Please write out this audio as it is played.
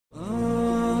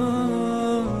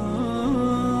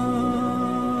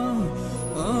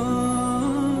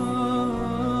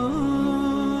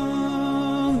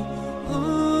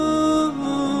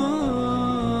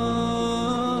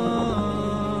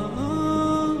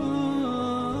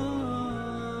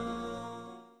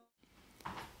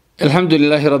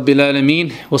Alhamdulillahi Rabbil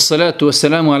Alamin, wassalatu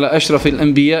wassalamu ala ašrafil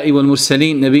anbiya'i wal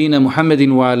mursalin, nabijina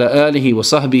Muhammedin wa ala alihi wa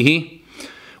sahbihi,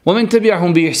 wa men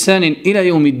tabi'ahum bi ihsanin ila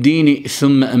yawmi ddini,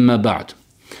 thumma amma ba'd.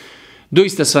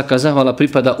 Doista svaka zahvala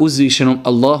pripada uzvišenom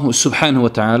Allahu subhanahu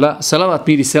wa ta'ala. Salavat,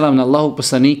 mir i selam na Allahu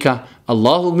poslanika,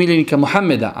 Allahu miljenika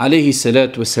Muhammeda, alaihi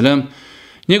salatu wassalam,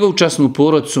 njegovu časnu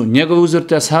porodcu, njegove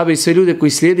uzorte ashabe i sve ljude koji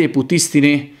slijede put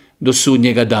istine do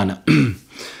sudnjega dana.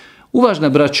 Uvažna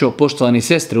braćo, poštovani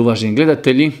sestre, uvaženi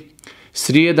gledatelji,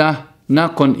 srijeda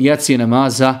nakon jacije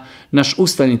namaza, naš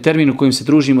ustaljeni termin u kojem se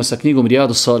družimo sa knjigom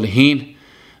Rijadu Salihin,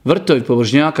 vrtovi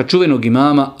pobožnjaka, čuvenog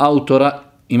imama, autora,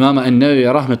 imama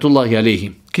Ennevija, rahmetullahi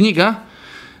alihi. Knjiga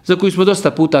za koju smo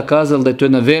dosta puta kazali da je to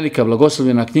jedna velika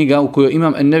blagoslovljena knjiga u kojoj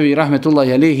imam Ennevi,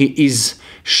 rahmetullahi alihi, iz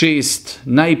 6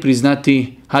 najpriznatijih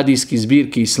hadijskih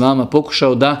zbirki Islama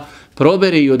pokušao da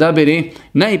probere i odabere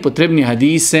najpotrebnije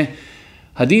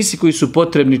hadisi koji su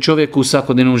potrebni čovjeku u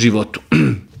svakodnevnom životu.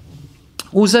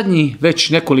 U zadnji već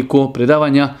nekoliko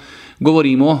predavanja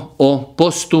govorimo o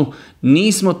postu.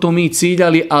 Nismo to mi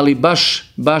ciljali, ali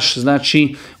baš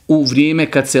znači u vrijeme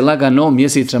kad se lagano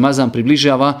mjesec Ramazan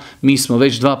približava, mi smo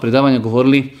već 2 predavanja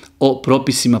govorili o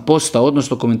propisima posta,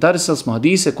 odnosno komentarisali smo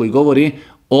hadise koji govori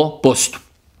o postu.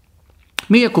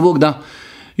 Mi, ako Bog da,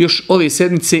 još ove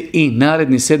sedmice i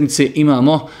naredne sedmice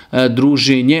imamo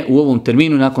druženje u ovom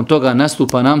terminu. Nakon toga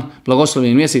nastupa nam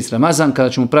blagoslovljeni mjesec Ramazan, kada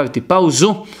ćemo praviti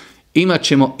pauzu. Imat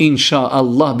ćemo, inša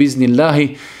Allah,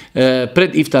 biznillahi,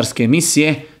 pred iftarske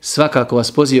emisije. Svakako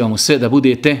vas pozivamo sve da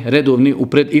budete redovni u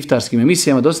pred iftarskim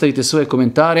emisijama. Dostavite svoje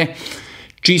komentare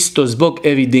čisto zbog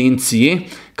evidencije,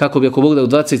 kako bi, ako Bog da, u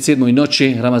 27.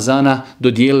 noći Ramazana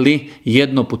dodijelili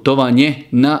jedno putovanje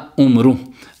na umru.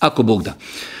 Ako Bog da.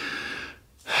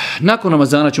 Nakon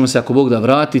Ramazana ćemo se, ako Bog da,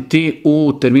 vratiti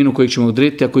u terminu koji ćemo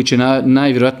odrediti, a koji će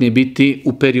najvjerojatnije biti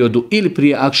u periodu ili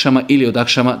prije akšama ili od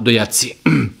akšama do jacije.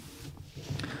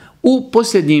 U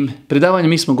posljednjim predavanjima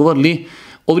mi smo govorili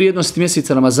o vrijednosti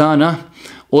mjeseca Ramazana,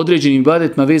 određenim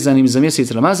ibadetima vezanim za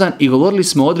mjesec Ramazan i govorili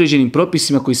smo o određenim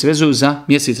propisima koji se vezuju za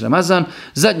mjesec Ramazan.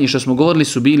 Zadnji što smo govorili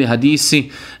su bili hadisi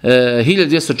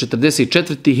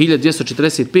 1244.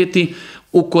 1245.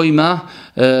 u kojima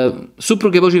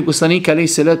supruge Božjeg poslanika alejhi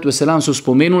salatu vesselam su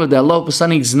spomenule da je Allahov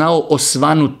poslanik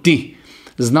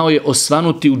znao je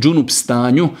osvanuti u džunup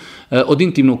stanju od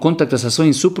intimnog kontakta sa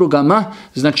svojim suprugama,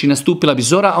 znači nastupila bi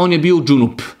zora, a on je bio u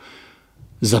džunup.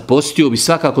 Zapostio bi,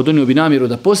 svakako donio bi namjeru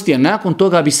da posti, a nakon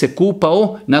toga bi se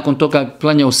kupao, nakon toga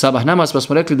klanjao sabah namaz, pa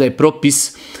smo rekli da je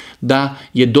propis da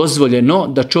je dozvoljeno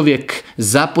da čovjek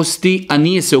zaposti, a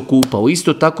nije se okupao.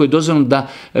 Isto tako je dozvoljeno da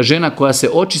žena koja se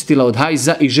očistila od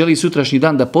hajza i želi sutrašnji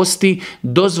dan da posti,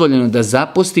 dozvoljeno da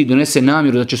zaposti, donese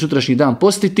namjeru da će sutrašnji dan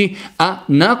postiti, a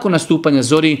nakon nastupanja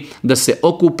zori da se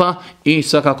okupa i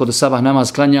svakako da sabah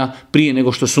namaz klanja prije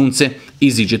nego što sunce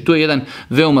iziđe. To je jedan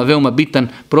veoma bitan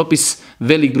propis.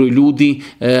 Velik broj ljudi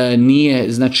nije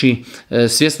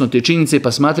svjesno te činjenice,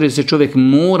 pa smatraju da se čovjek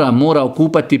mora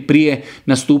okupati prije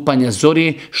nastupanja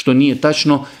zori, što nije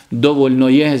tačno. Dovoljno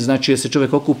je da se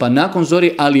čovjek okupa nakon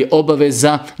zori, ali je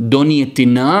obaveza donijeti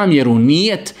namjeru,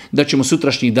 nijet da ćemo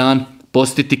sutrašnji dan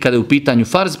postiti kada je u pitanju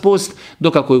farz post,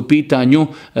 dok ako je u pitanju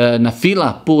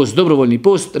nafila post, dobrovoljni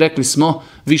post, rekli smo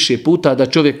više puta da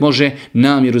čovjek može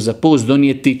namjeru za post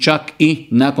donijeti čak i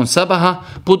nakon sabaha,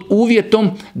 pod uvjetom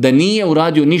da nije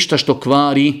uradio ništa što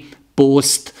kvari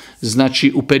post,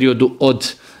 znači u periodu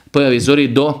od pojave zori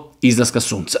do izlaska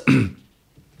sunca.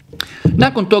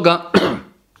 Nakon toga,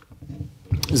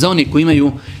 za oni koji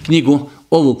imaju knjigu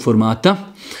ovog formata,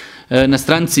 na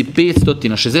stranici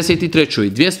 563.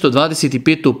 i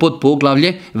 225. pod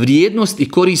poglavlje vrijednost i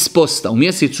korist posta u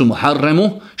mjesecu Muharremu,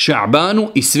 Ša'banu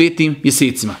i svetim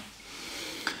mjesecima.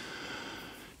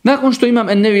 Nakon što imam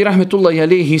Ennevi, rahmetullahi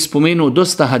alihi, spomenuo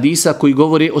dosta hadisa koji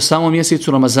govori o samom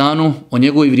mjesecu Ramazanu, o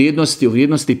njegovoj vrijednosti, o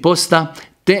vrijednosti posta,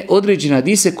 te određene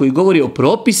hadise koji govori o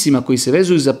propisima koji se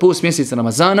vezuju za post mjeseca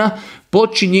Ramazana,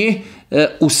 počinje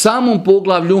u samom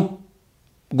poglavlju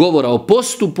govora o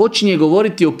postu, počinje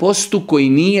govoriti o postu koji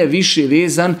nije više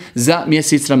vezan za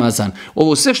mjesec Ramazan.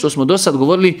 Ovo sve što smo do sad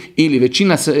govorili, ili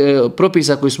većina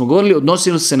propisa koji smo govorili,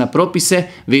 odnosilo se na propise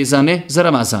vezane za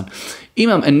Ramazan.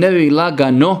 Imam Ennevi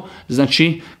lagano,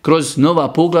 kroz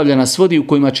nova poglavlja nas vodi u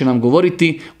kojima će nam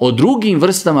govoriti o drugim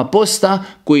vrstama posta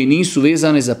koji nisu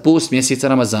vezane za post mjeseca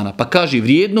Ramazana. Pa kaže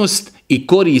vrijednost i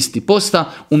koristi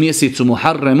posta u mjesecu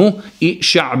Muharremu i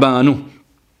Ša'banu.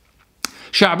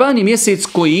 Ša'ban je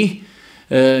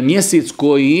mjesec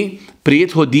koji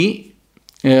prethodi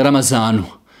Ramazanu.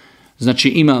 Znači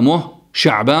imamo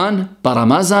Ša'ban, pa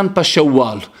Ramazan, pa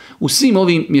Šawwal. U svim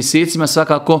ovim mjesecima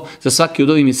svakako, za svaki od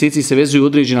ovih mjeseci se vezuju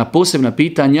određena posebna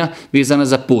pitanja vezana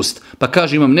za post. Pa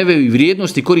kaže Imam Nevevi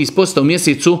vrijednost i korist posta u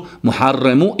mjesecu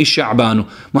Muharremu i Ša'banu.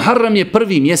 Muharrem je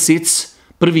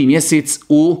prvi mjesec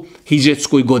u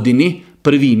hidžetskoj godini,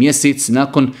 prvi mjesec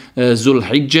nakon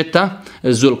Zulhidžeta,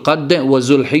 Zulqadde wa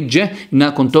Zulhidže,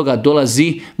 nakon toga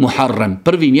dolazi Muharrem.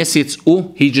 Prvi mjesec u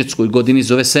hidžetskoj godini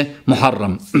zove se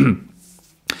Muharrem.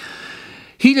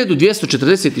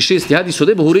 1246. hadis od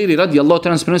Ebu Huriri radijallahu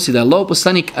ta'ala prenosi da je Allahov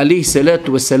poslanik alejhi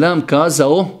salatu vesselam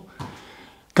kazao,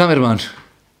 kamerman,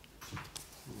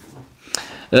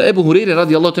 Ebu Huriri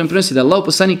radijallahu ta'ala prenosi da je Allahov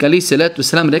poslanik alejhi salatu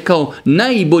vesselam rekao,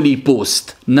 najbolji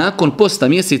post nakon posta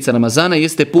mjeseca Ramazana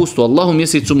jeste post u Allahu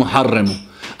mjesecu Muharremu,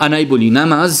 a najbolji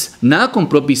namaz nakon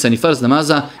propisani farz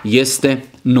namaza jeste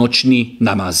noćni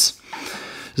namaz.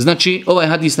 Znači, ovaj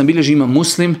hadis nam bilježi Imam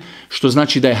Muslim, što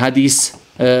znači da je hadis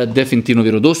definitivno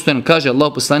vjerodostojan. Kaže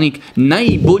Allahov poslanik,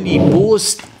 najbolji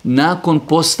post nakon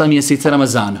posta mjeseca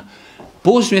Ramazana.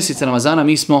 Post mjeseca Ramazana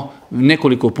mi smo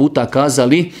nekoliko puta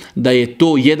kazali da je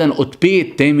to jedan od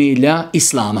 5 temelja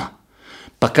Islama.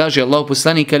 Pa kaže Allahov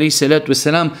poslanik alejhi salatu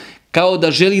vesselam, kao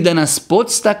da želi da nas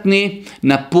podstakne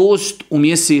na post u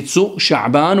mjesecu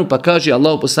Ša'banu, pa kaže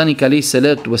Allahov poslanik alejhi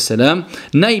salatu vesselam,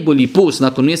 najbolji post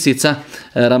nakon mjeseca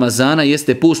Ramazana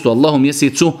jeste post u Allahov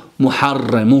mjesecu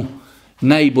Muharremu.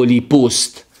 Najbolji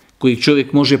post koji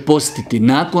čovjek može postiti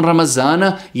nakon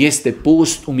Ramazana jeste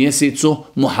post u mjesecu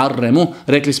Muharremu.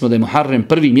 Rekli smo da je Muharrem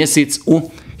prvi mjesec u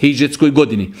hidžetskoj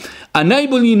godini. A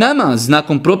najbolji namaz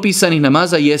nakon propisanih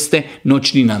namaza jeste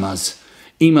noćni namaz.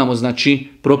 Imamo znači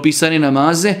propisane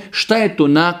namaze. Šta je to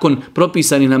nakon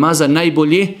propisanih namaza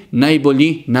najbolji?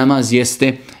 Najbolji namaz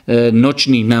jeste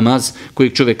noćni namaz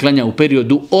kojeg čovjek klanja u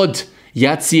periodu od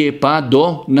jacije pa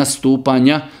do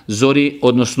nastupanja zori,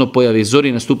 odnosno pojave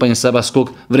zori, nastupanja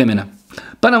sabahskog vremena.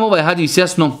 Pa nam ovaj hadis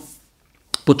jasno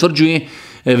potvrđuje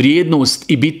vrijednost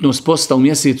i bitnost posta u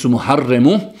mjesecu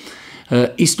Muharremu.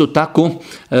 Isto tako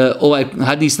ovaj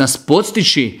hadis nas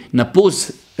podstiče na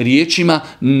post riječima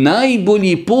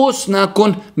najbolji post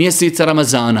nakon mjeseca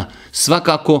Ramazana.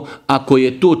 Svakako ako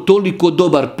je to toliko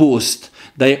dobar post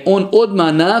da je on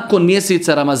odmah nakon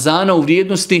mjeseca Ramazana u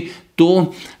vrijednosti,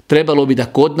 to trebalo bi da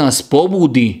kod nas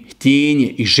pobudi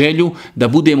htjenje i želju da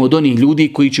budemo od onih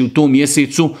ljudi koji će u tom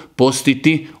mjesecu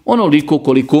postiti onoliko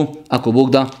koliko, ako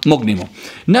Bog da, mognemo.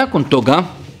 Nakon toga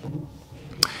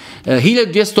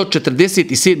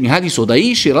 1247. hadis od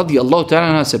Aiši radijallahu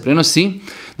ta'ala se prenosi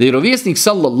da je vjerovjesnik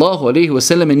sallallahu alejhi ve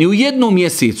sellem ni u jednom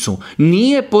mjesecu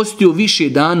nije postio više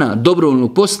dana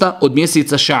dobrovoljnog posta od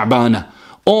mjeseca Ša'bana.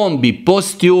 On bi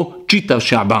postio čitav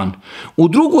Ša'ban. U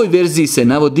drugoj verziji se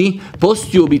navodi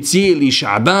postio bi cijeli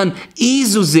Ša'ban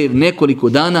izuzev nekoliko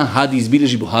dana, hadis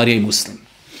bilježi Buharija i Muslim.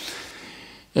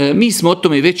 Mi smo o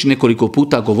tome već nekoliko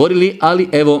puta govorili, ali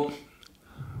evo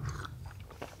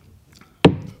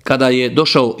kada je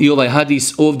došao i ovaj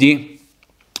hadis ovdje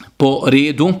po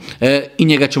redu i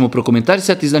njega ćemo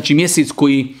prokomentarisati. Znači mjesec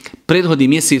koji prethodi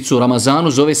mjesecu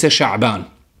Ramazanu zove se Ša'ban.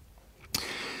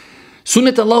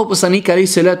 Sunnet Allahov poslanika alejhi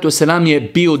salatu vesselam je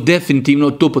bio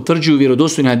definitivno, to potvrđuju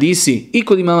vjerodostojni hadisi i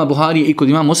kod imama Buharije i kod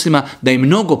imama Muslima, da je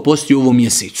mnogo postio u ovom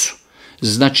mjesecu.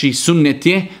 Znači sunnet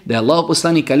je da je Allahov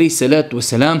poslanik alejhi salatu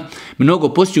vesselam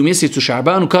mnogo postio u mjesecu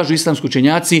Ša'banu. Kažu islamski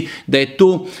učenjaci da je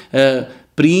to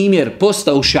primjer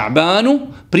posta u Ša'banu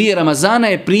prije Ramazana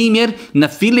je primjer na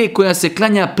file koja se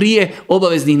klanja prije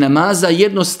obaveznih namaza,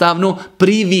 jednostavno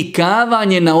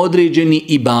privikavanje na određeni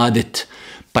ibadet.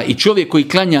 Pa i čovjek koji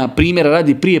klanja, primjera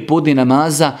radi, prije podne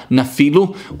namaza na filu,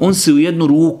 on se u jednu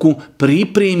ruku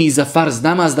pripremi za farz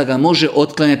namaz da ga može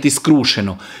otklanjati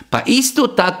skrušeno. Pa isto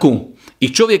tako i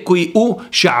čovjek koji u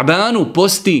Ša'banu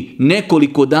posti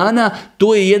nekoliko dana,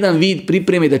 to je jedan vid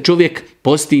pripreme da čovjek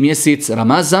posti mjesec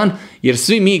Ramazan, jer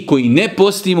svi mi koji ne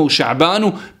postimo u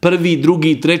Ša'banu, prvi,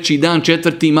 drugi, treći dan,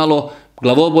 četvrti, malo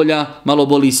glavobolja, malo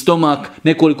boli stomak,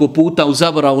 nekoliko puta u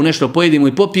zaboravu nešto pojedimo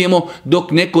i popijemo,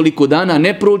 dok nekoliko dana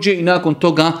ne prođe i nakon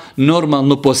toga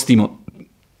normalno postimo.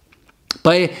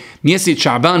 Pa je mjesec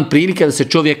Ša'ban prilika da se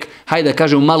čovjek, hajde da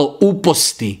kažemo, malo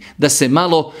uposti, da se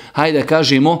malo, hajde da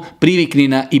kažemo, privikni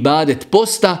na ibadet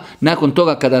posta, nakon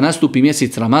toga kada nastupi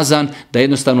mjesec Ramazan, da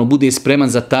jednostavno bude spreman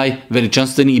za taj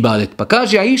veličanstveni ibadet. Pa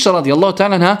kaže Aiša radijallahu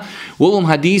ta'ala u ovom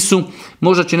hadisu,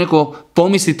 možda će neko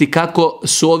pomisliti kako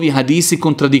su ovi hadisi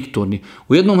kontradiktorni.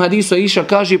 U jednom hadisu Aiša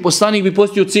kaže poslanik bi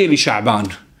postio cijeli Ša'ban.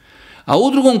 A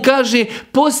u drugom kaže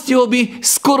postio bi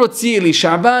skoro cijeli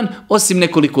Ša'ban osim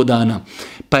nekoliko dana.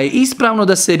 Pa je ispravno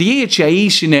da se riječi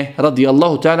Aišine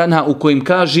radijallahu ta'ala u kojem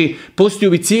kaže postio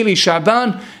bi cijeli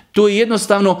Ša'ban, to je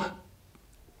jednostavno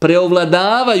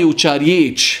preovladavajuća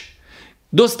riječ.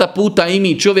 Dosta puta i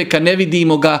mi čovjeka ne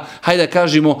vidimo ga, hajde da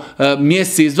kažemo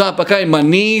mjesec, dva, pa kažemo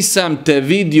nisam te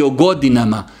vidio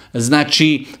godinama.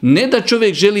 Znači, ne da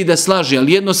čovjek želi da slaže,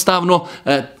 ali jednostavno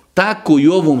tako i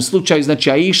u ovom slučaju,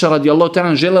 znači Aisha radijallahu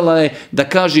ta'ala željela je da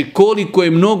kaže koliko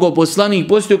je mnogo poslanik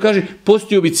postio, kaže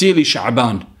postio bi cijeli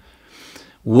Šaban.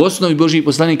 U osnovi Božji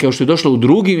poslanik, kao što je došlo u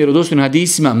drugim vjerodostojnim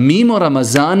hadisima, mimo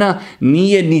Ramazana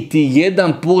nije niti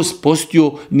jedan post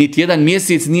postio, niti jedan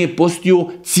mjesec nije postio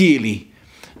cijeli.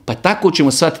 Pa tako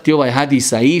ćemo shvatiti ovaj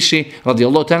hadis Aiše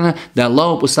radijallahu ta'ala da je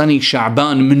Allahov poslanik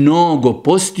Šaban mnogo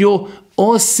postio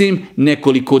osim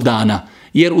nekoliko dana.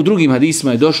 Jer u drugim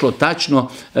hadisima je došlo tačno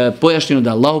pojašnjeno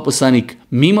da Allahov poslanik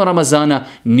mimo Ramazana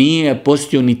nije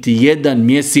postio niti jedan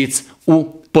mjesec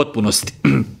u potpunosti.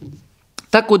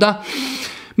 Tako da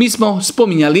mi smo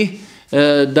spominjali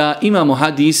da imamo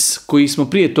hadis koji smo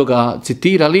prije toga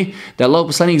citirali, da je Allahov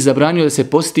poslanik zabranio da se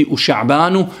posti u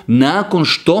Ša'banu nakon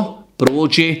što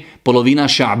prođe polovina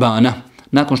Ša'bana.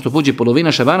 Nakon što pođe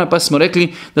polovina Ša'bana, pa smo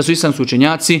rekli da su islamski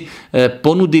učenjaci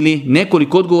ponudili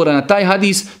nekoliko odgovora na taj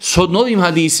hadis s novim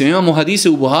hadisima. Imamo hadise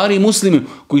u Buhari i Muslimu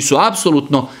koji su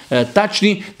apsolutno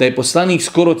tačni da je poslanik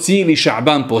skoro cijeli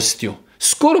Ša'ban postio.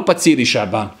 Skoro pa cijeli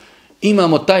Ša'ban.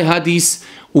 Imamo taj hadis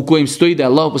u kojem stoji da je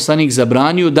Allahov poslanik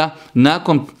zabranio da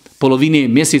nakon polovine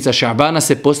mjeseca Ša'bana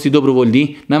se posti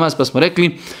dobrovoljni namaz, pa smo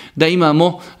rekli da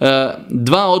imamo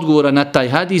dva odgovora na taj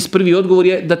hadis. Prvi odgovor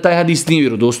je da taj hadis nije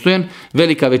vjerodostojan.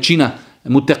 Velika većina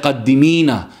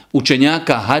muteqaddimina,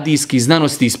 učenjaka hadijskih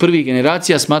znanosti iz prvih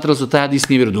generacija smatrali su da taj hadis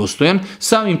nije vjerodostojan.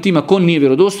 Samim tim ako on nije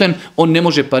vjerodostojan, on ne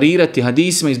može parirati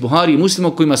hadisima iz Buhari i Muslima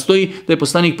u kojima stoji da je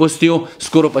poslanik postio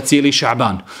skoro pa cijeli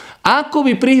Ša'ban. Ako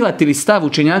bi prihvatili stav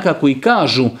učenjaka koji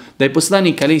kažu da je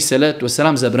poslanik alejhi salatu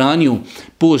vesselam zabranio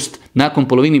post nakon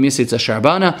polovine mjeseca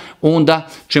Ša'bana, onda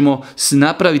ćemo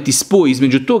napraviti spoj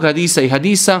između tog hadisa i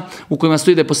hadisa u kojima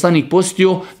stoji da je poslanik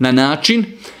postio na način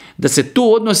da se to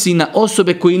odnosi na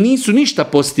osobe koji nisu ništa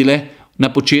postile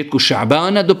na početku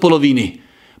Ša'bana do polovine.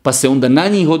 Pa se onda na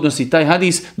njih odnosi taj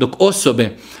hadis, dok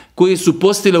osobe koje su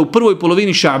postile u prvoj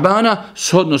polovini Ša'bana,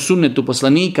 shodno sunnetu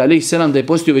poslanika, alejhi selam, da je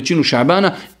postio većinu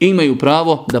Ša'bana, imaju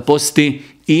pravo da posti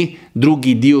i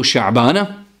drugi dio Ša'bana.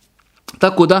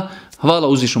 Tako da, hvala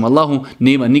uzvišnom Allahu,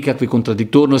 nema nikakve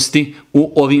kontradiktornosti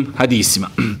u ovim hadisima.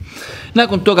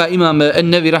 Nakon toga imam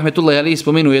Nevi rahmetullahi alejhi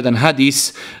spomenuo jedan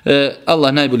hadis,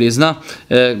 Allah najbolje zna,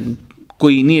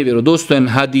 koji nije vjerodostojan,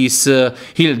 hadis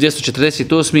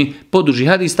 1248. poduži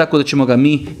hadis, tako da ćemo ga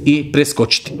mi i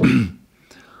preskočiti.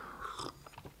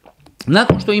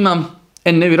 Nakon što imam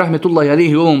Nevi rahmetullahi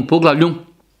alejhi u ovom poglavlju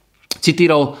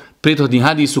citirao prethodni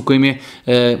hadis u kojem je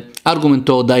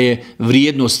argumentovao da je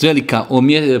vrijednost velika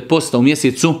posta u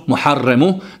mjesecu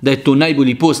Muharremu, da je to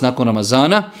najbolji post nakon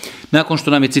Ramazana. Nakon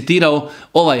što nam je citirao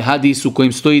ovaj hadis u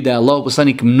kojem stoji da je Allahov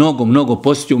poslanik mnogo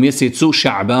postio u mjesecu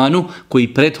Ša'banu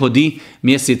koji prethodi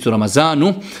mjesecu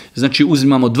Ramazanu. Znači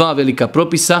uzimamo dva velika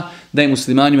propisa, da je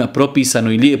muslimanima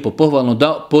propisano i lijepo pohvalno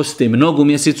da poste mnogo u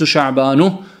mjesecu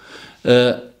Ša'banu,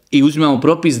 i uzimamo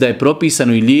propis da je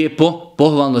propisano i lijepo,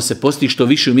 pohvalno se posti što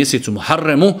više u mjesecu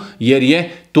Muharremu, jer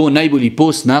je to najbolji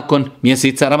post nakon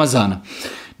mjeseca Ramazana.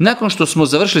 Nakon što smo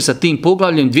završili sa tim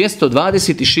poglavljem,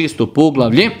 226.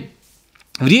 poglavlje,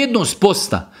 vrijednost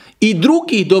posta i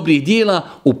drugih dobrih dijela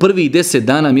u prvih 10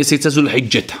 dana mjeseca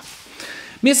Zulhidžeta.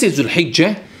 Mjesec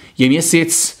Zulhidže je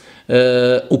mjesec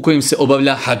u kojem se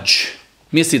obavlja hadž.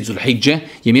 Mjesec Zulhidže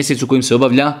je mjesec u kojem se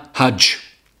obavlja hadž.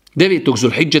 9.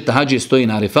 Zulhidžeta hađe stoji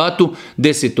na Arefatu,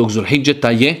 10. Zulhidžeta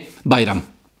je Bajram.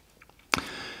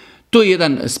 To je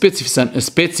jedan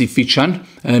specifičan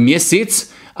mjesec,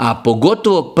 a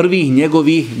pogotovo prvih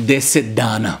njegovih 10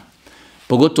 dana.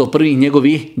 Pogotovo prvih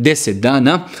njegovih 10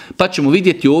 dana. Pa ćemo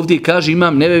vidjeti ovdje, kaže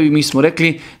Imam Nevevi, mi smo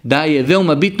rekli da je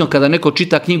veoma bitno kada neko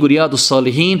čita knjigu Rijadu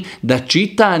Salihin, da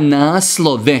čita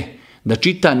naslove. Da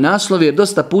čita naslove, jer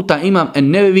dosta puta Imam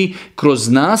Nevevi kroz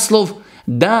naslov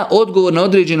da odgovor na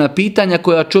određena pitanja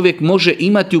koja čovjek može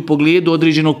imati u pogledu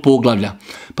određenog poglavlja.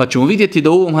 Pa ćemo vidjeti da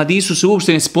u ovom hadisu se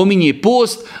uopšte ne spominje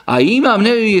post, a Imam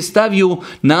Nevevi je stavio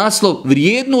naslov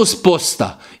vrijednost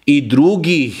posta i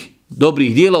drugih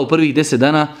dobrih dijela u prvih 10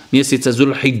 dana mjeseca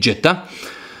Zulhidžeta.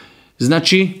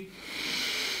 Znači,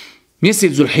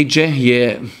 mjesec Zulhidže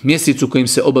je mjesec u kojem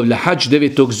se obavlja hadž.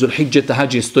 9. Zulhidžeta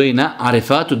hađe stoji na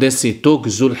Arefatu, 10.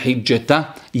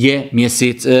 Zulhidžeta je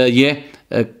mjesec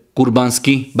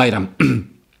Kurbanski Bajram.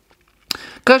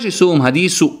 Kaže se u ovom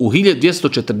hadisu, u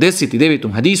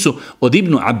 1249. hadisu od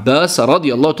Ibnu Abbasa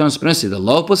radijallahu ta'ala prenosi da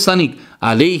Allahov poslanik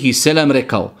alejhi selam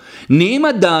rekao: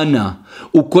 nema dana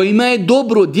u kojima je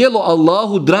dobro djelo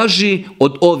Allahu draži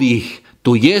od ovih,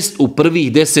 to jest u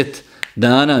prvih 10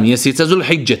 dana mjeseca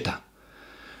Zulhidžeta.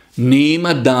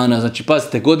 Nema dana, znači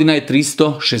pazite, godina je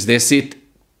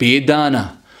 365 dana.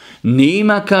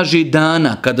 Nema, kaže,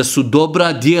 dana kada su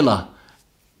dobra djela,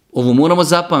 ovo moramo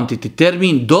zapamtiti,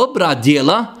 termin dobra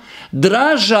djela,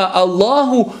 draža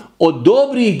Allahu od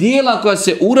dobrih djela koja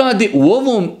se uradi u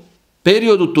ovom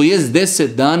periodu, to jest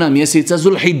 10 dana mjeseca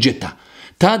Zulhidžeta.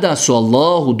 Tada su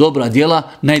Allahu dobra djela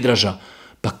najdraža.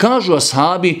 Pa kažu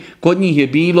ashabi, kod njih je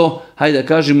bilo, hajde da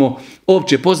kažemo,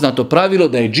 opće poznato pravilo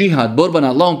da je džihad, borba na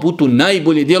Allahom putu,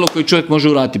 najbolje djelo koje čovjek može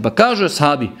uraditi. Pa kažu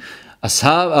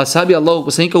ashabi Allahov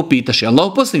poslanika upitaše,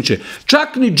 Allahov poslaniče,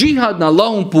 čak ni džihad na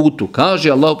Allahom putu,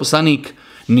 kaže Allahov poslanik,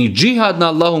 ni džihad na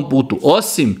Allahom putu,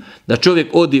 osim da čovjek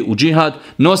odi u džihad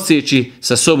noseći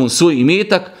sa sobom svoj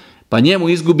imetak, pa njemu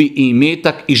izgubi i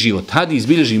imetak i život. Hadis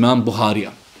bilježi imam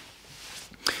Buharija.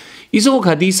 Iz ovog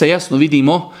hadisa jasno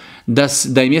vidimo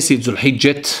da je mjesec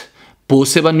Zulhidžet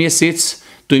poseban mjesec,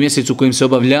 to je mjesec u kojem se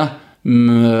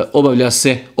obavlja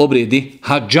se obredi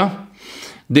hadža.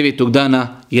 9.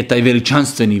 dana je taj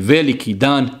veličanstveni veliki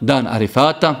dan, dan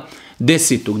Arefata.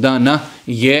 10. dana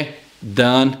je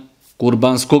dan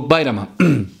Kurbanskog Bajrama.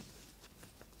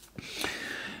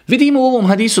 Vidimo u ovom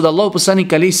hadisu da Allahov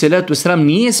poslanik alejhi selatu vesselam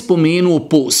nije spomenuo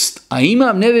post, a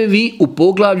Imam Nevevi u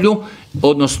poglavlju,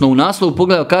 odnosno u naslovu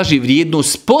poglavlja kaže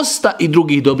vrijednost posta i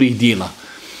drugih dobrih djela.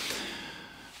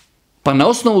 Pa na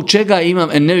osnovu čega Imam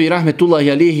Nevevi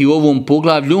rahmetullahi alejhi u ovom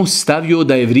poglavlju stavio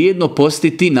da je vrijedno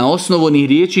postiti na osnovu onih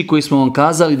riječi koje smo vam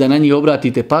kazali da na njih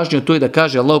obratite pažnju, to je da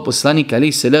kaže Allahov poslanik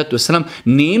alejhi selatu vesselam,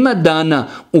 nema dana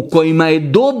u kojima je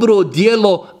dobro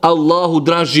djelo Allahu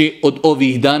draži od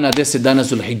ovih dana, 10 dana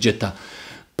Zulhidžeta.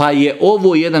 Pa je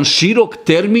ovo jedan širok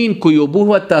termin koji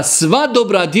obuhvata sva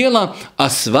dobra djela, a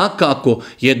svakako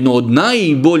jedno od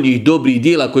najboljih dobrih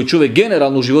djela koje čovjek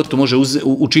generalno u životu može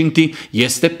učiniti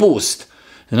jeste post.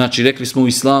 Znači, rekli smo u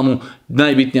islamu,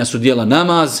 najbitnija su djela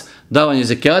namaz, davanje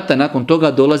zekijata, nakon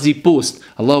toga dolazi post.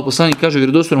 Allahov poslanik kaže u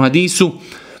vjerodostojnom hadisu,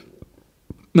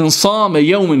 Men same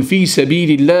jevmen fi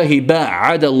sabilillahi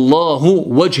ba'ada Allahu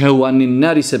wajhahu anin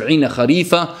nari 70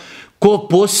 harifa, ko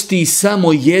posti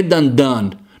samo jedan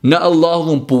dan na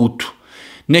Allahovom putu.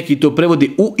 Neki to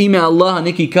prevodi u ime Allaha,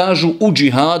 neki kažu u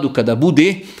džihadu kada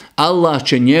bude, Allah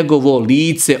će njegovo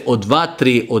lice od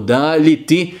vatre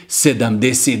odaljiti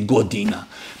 70 godina.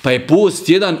 Pa je post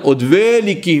jedan od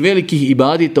velikih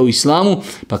ibadeta u islamu,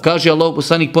 pa kaže Allahov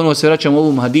poslanik, ponovo se vraćamo u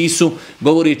ovom hadisu,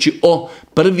 govoreći o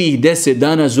prvih 10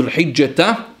 dana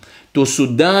Zulhidžeta, to su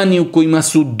dani u kojima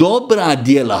su dobra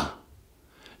djela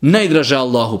najdraža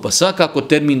Allahu, pa svakako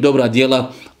termin dobra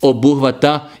djela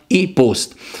obuhvata i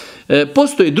post.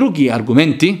 Postoje drugi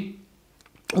argumenti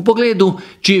u pogledu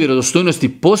čije vjerodostojnosti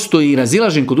postoji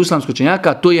razilažen kod islamskog učenjaka,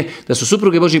 a to je da su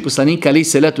supruge Božjih poslanika alejhi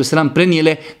selatu vesselam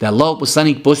prenijele da je Allahov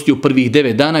poslanik postio prvih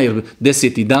 9 dana, jer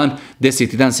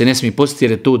 10. dan se ne smije postiti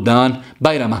jer je to dan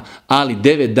Bajrama, ali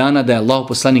 9 dana da je Allahov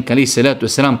poslanik alejhi selatu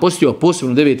vesselam postio, a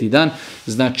posebno 9. dan,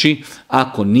 znači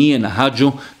ako nije na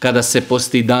hadžu kada se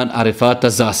posti dan Arefata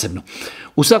zasebno.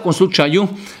 U svakom slučaju,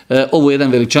 ovo je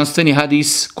jedan veličanstveni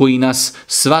hadis koji nas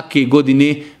svake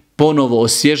godine ponovo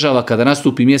osvježava kada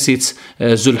nastupi mjesec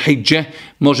Zulhidže.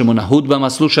 Možemo na hudbama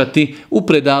slušati, u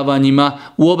predavanjima,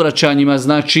 u obraćanjima,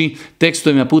 znači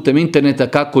tekstovima putem interneta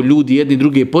kako ljudi jedni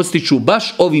druge postiču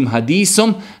baš ovim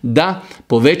hadisom da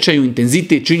povećaju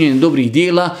intenzitet činjenja dobrih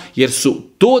djela, jer su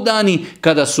to dani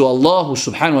kada su Allahu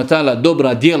subhanahu wa ta'ala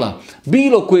dobra djela.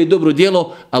 Bilo koje dobro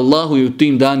djelo Allahu je u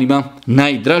tim danima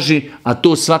najdraži, a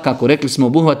to svakako, rekli smo,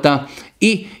 obuhvata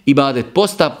i ibadet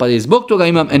posta, pa je zbog toga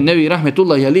Imam Nevevi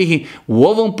rahmetullahi alejhi u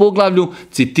ovom poglavlju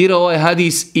citirao ovaj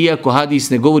hadis, iako hadis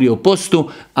ne govori o postu,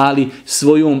 ali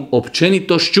svojom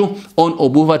općenitošću on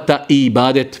obuhvata i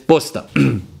ibadet posta.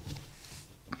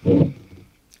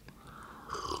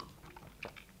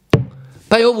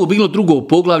 Pa je ovo bilo drugo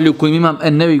poglavlje u kojem Imam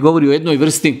Nevevi govori o jednoj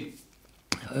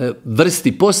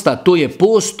vrsti posta, to je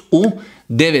post u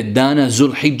 9 dana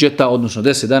Zulhidžeta, odnosno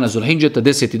 10 dana Zulhidžeta,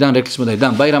 10. dan rekli smo da je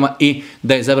dan Bajrama i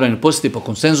da je zabranjeno postiti po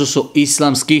konsenzusu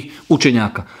islamskih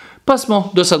učenjaka. Pa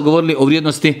smo do sad govorili o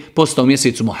vrijednosti posta u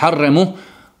mjesecu Muharremu,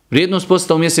 vrijednost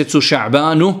posta u mjesecu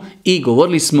Ša'banu i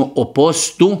govorili smo o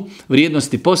postu,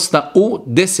 vrijednosti posta u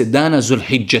 10 dana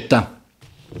Zulhidžeta.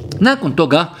 Nakon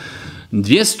toga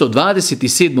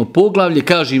 227. poglavlje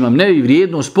kaže Imam Nevevi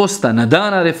vrijednost posta na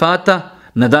dan Arefata,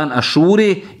 na dan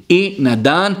Ašure i na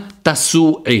dan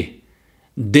Tasu'i.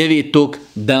 9.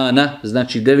 dana,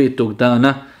 znači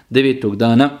 9.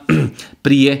 dana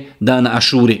prije dana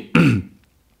Ašure.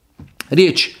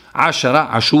 Riječ Ašara,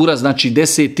 Ašura znači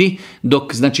 10.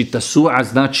 dok znači Tasu'a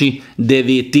znači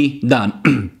 9. dan.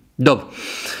 Dobro.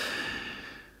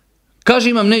 Kaže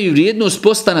Imam Nevevi vrijednost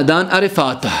posta na dan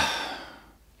Arefata.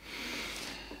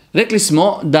 Rekli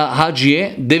smo da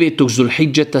hadžije 9.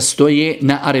 Zulhidžeta stoje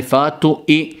na Arefatu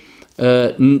i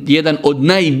jedan od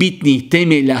najbitnijih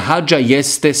temelja hadža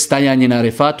jeste stajanje na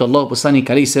Arefatu. Allahu poslanik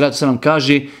alejhi selatu selam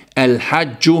kaže el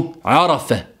hadžu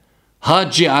arafe.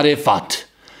 Hadž je Arefat.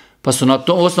 Pa su na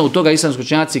osnovu toga islamski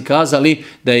učenjaci kazali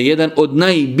da je jedan od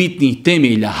najbitnijih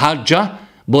temelja hadža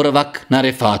boravak na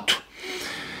Arefatu.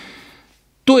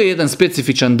 To je jedan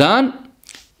specifičan dan.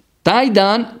 Taj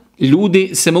dan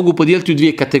ljudi se mogu podijeliti u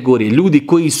dvije kategorije. Ljudi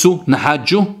koji su na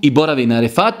hadžu i boravi na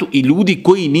Arefatu i ljudi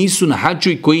koji nisu na hadžu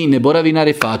i koji ne boravi na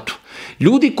Arefatu.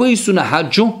 Ljudi koji su na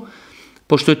hadžu,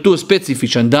 pošto je to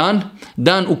specifičan dan,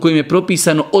 dan u kojem je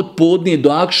propisano od podnije do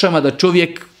akšama da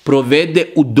čovjek provede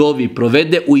u dovi,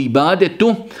 provede u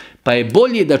ibadetu, pa je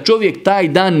bolje da čovjek taj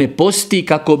dan ne posti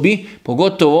kako bi,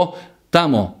 pogotovo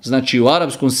tamo, znači u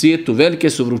arapskom svijetu, velike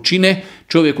su vrućine,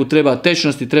 čovjeku treba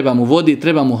tečnosti, treba mu vodi,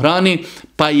 treba mu hrani,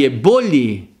 pa je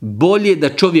bolje da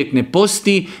čovjek ne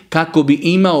posti kako bi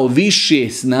imao više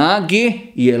snage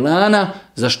i elana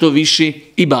za što više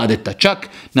ibadeta. Čak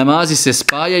namazi se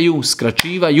spajaju,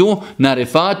 skraćivaju na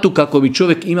Arefatu kako bi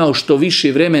čovjek imao što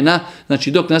više vremena,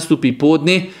 znači dok nastupi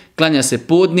podne, klanja se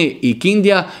podne i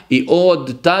kindija i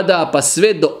od tada pa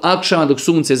sve do akšama dok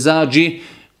sunce zađe,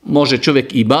 može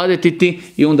čovjek ibadetiti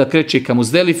i onda kreće ka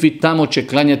Muzdelifi, tamo će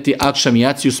klanjati akšam i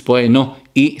jaciju spojeno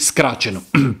i skraćeno.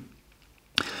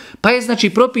 Pa je znači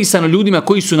propisano ljudima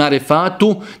koji su na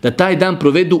Arefatu da taj dan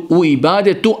provedu u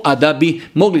ibadetu, a da bi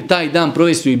mogli taj dan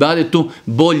provesti u ibadetu,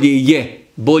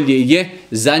 bolje je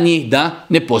za njih da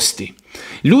ne posti.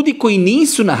 Ljudi koji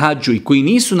nisu na hadžu i koji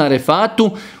nisu na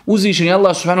Arefatu, uzvišeni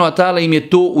Allah subhanahu wa ta'ala im je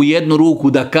to u jednu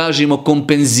ruku, da kažemo,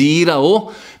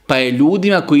 kompenzirao, pa je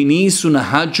ljudima koji nisu na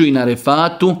hadžu i na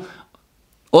Arefatu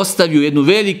ostavio jednu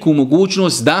veliku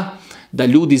mogućnost da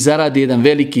ljudi zarade jedan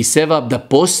veliki sevap,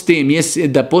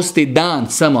 da poste dan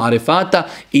samo Arefata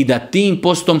i da tim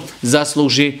postom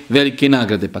zasluže velike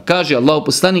nagrade. Pa kaže Allahu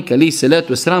poslanik alejhi selatu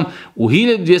vesselam u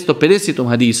 1250.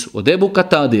 hadisu od Ebu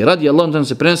Katade radijallahu anhu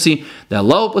se prenosi da je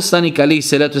Allahu poslanik alejhi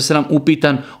selatu vesselam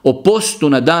upitan o postu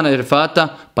na dan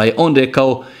Arefata, pa je on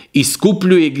rekao: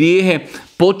 iskupljuje grijehe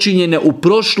počinjene u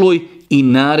prošloj i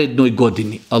narednoj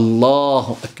godini.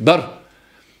 Allahu ekbar.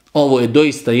 Ovo je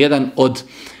doista jedan od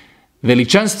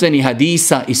veličanstvenih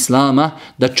hadisa Islama,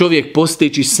 da čovjek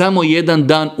posteći samo jedan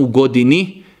dan u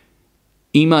godini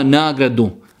ima nagradu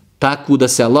takvu da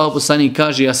se Allah poslanik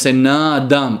kaže: ja se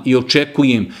nadam i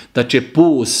očekujem da će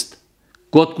post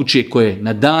kod kuće koje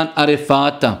na dan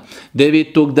Arefata,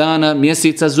 9. dana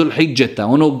mjeseca Zulhidžeta,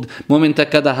 onog momenta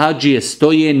kada hadžije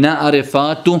stoje na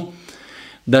Arefatu,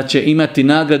 da će imati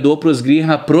nagradu oprost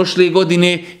grijeha prošle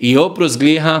godine i oprost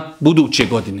grijeha buduće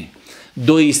godine.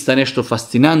 Doista nešto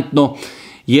fascinantno.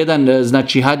 Jedan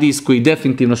znači hadis koji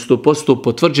definitivno 100%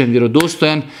 potvrđen,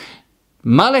 vjerodostojan,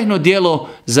 malehno djelo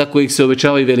za kojeg se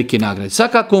obećavaju velike nagrade.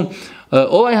 Svakako,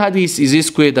 ovaj hadis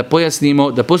iziskuje da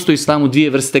pojasnimo da postoji u islamu dvije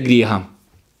vrste grijeha.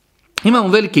 Imamo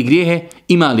velike grijehe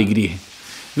i mali grijehe.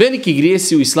 Veliki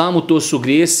grijesi u islamu to su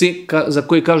grijesi za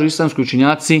koje kažu islamski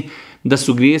učenjaci da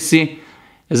su grijesi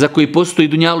za koji postoji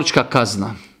dunjalučka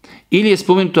kazna. Ili je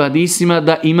spomenuto hadisima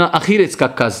da ima ahiretska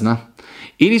kazna.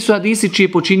 Ili su hadisi čiji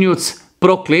je počinioc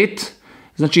proklet,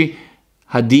 znači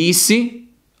hadisi,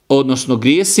 odnosno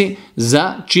grijesi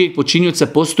za čijeg počinioca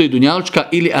postoji dunjalučka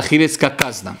ili ahiretska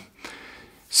kazna.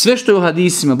 Sve što je u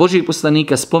hadisima Božjeg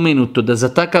poslanika spomenuto da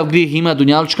za takav grijeh ima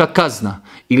dunjalučka kazna,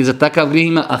 ili za takav grijeh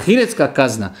ima ahiretska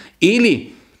kazna,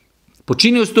 ili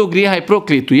počinioc tog grijeha je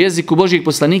proklet u jeziku Božjeg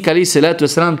poslanika, alejhi selatu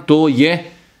vesselam, to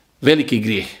je veliki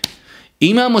grijeh.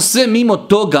 Imamo sve mimo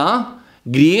toga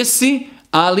grijesi,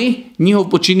 ali njihov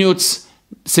počinioc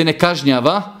se ne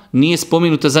kažnjava, nije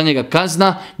spomenuta za njega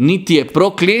kazna, niti je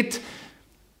proklet.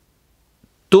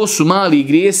 To su mali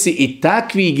grijesi i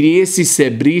takvi grijesi se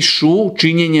brišu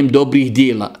činjenjem dobrih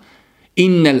dijela.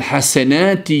 Innal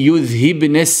hasenati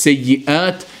yuzhibne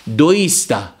sejjiat,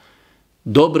 doista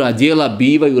dobra dijela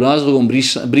bivaju razlogom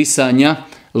brisanja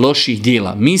loših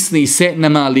dijela. Misli se na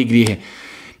mali grijehe.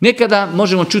 Nekada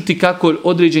možemo čuti kako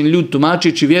određeni ljudi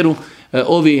tumačeći vjeru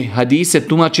ovi hadise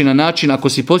tumači na način: ako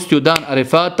si postio dan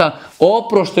Arefata,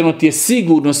 oprošteno ti je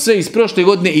sigurno sve iz prošle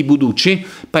godine i budući,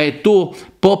 pa je to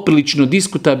poprilično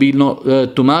diskutabilno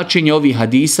tumačenje ovih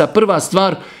hadisa. Prva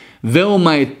stvar,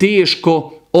 veoma je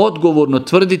teško odgovorno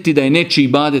tvrditi da je nečiji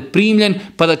ibadet primljen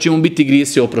pa da će mu biti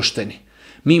grijesi oprošteni.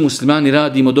 Mi muslimani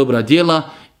radimo dobra djela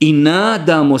i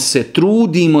nadamo se,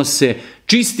 trudimo se,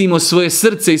 čistimo svoje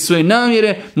srce i svoje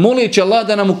namjere, moleći Allah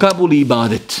da nam ukabuli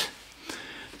ibadet.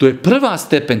 To je prva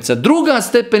stepenica. Druga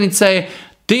stepenica je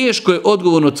teško je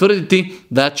odgovorno tvrditi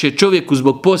da će čovjeku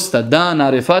zbog posta dana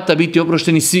Arefata biti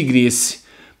oprošteni svi grijesi.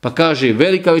 Pa kaže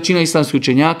velika većina islamskih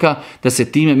učenjaka da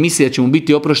se time misli da će mu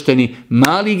biti oprošteni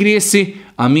mali grijesi,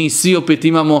 a mi svi opet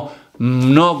imamo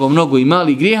mnogo i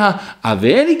malih grijeha, a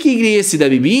veliki grijesi da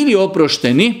bi bili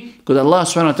oprošteni kod Allah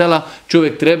subhanahu wa ta'ala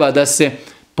čovjek treba da se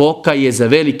pokaje za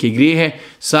velike grijehe,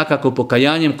 svakako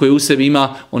pokajanjem koje u sebi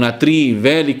ima ona 3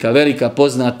 velika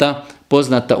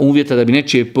poznata uvjeta da bi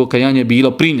nečije pokajanje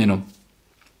bilo primljeno.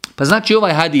 Pa znači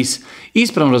ovaj hadis,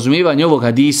 ispravno razumijevanje ovog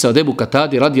hadisa od Ebu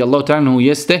Katadi radijallahu ta'ala anhu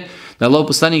jeste da Allah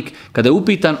poslanik kada je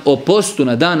upitan o postu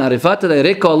na dan Arefata da je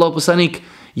rekao Allah poslanik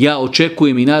ja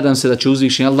očekujem i nadam se da će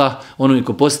uzvišeni Allah onome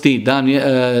ko posti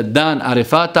dan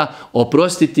Arefata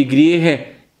oprostiti grijehe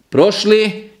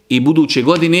prošle i buduće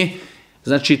godine.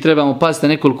 Znači trebamo paziti na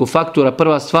nekoliko faktora.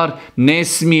 Prva stvar, ne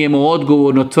smijemo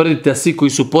odgovorno tvrditi da svi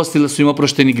koji su postili su im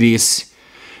oprošteni grijesi.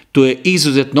 To je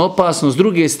izuzetno opasno. S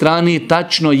druge strane,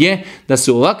 tačno je da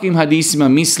se u ovakvim hadisima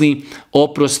misli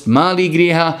oprost malih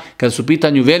grijeha. Kada su u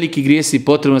pitanju veliki grijesi,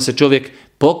 potrebno da se čovjek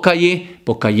pokaje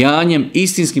pokajanjem,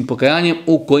 istinskim pokajanjem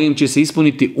u kojem će se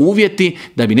ispuniti uvjeti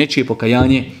da bi nečije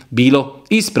pokajanje bilo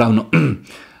ispravno.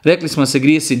 Rekli smo da se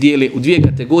grijesi dijele u 2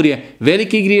 kategorije,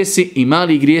 veliki grijesi i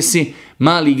mali grijesi.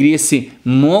 Mali grijesi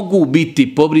mogu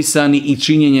biti pobrisani i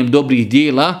činjenjem dobrih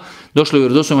dijela. Došlo je u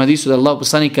vjerodostojnom hadisu da Allah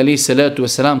poslanik alejhi salatu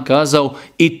vesselam kazao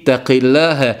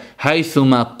ittaqillaha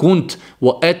haythuma kunt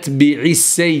wa atbi'i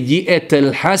sayyi'ata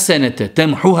al-hasanata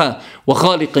tamhuha wa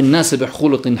khaliqin nas bi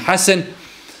khuluqin hasan.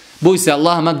 Boj se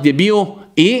Allaha ma gdje bio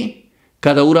i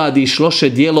kada uradiš loše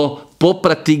djelo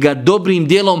poprati ga dobrim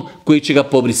djelom koji će ga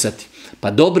pobrisati.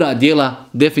 Pa dobra djela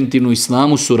definitivno u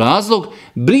islamu su razlog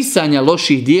brisanja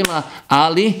loših djela,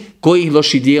 ali kojih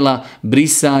loših djela?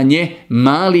 Brisanje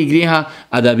malih grijeha,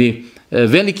 a da bi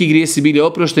veliki grijesi bili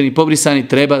oprošteni i pobrisani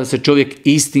treba da se čovjek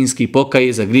istinski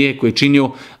pokaje za grije koje je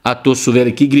činio, a to su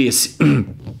veliki grijesi.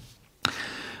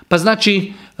 Pa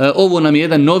znači ovo nam je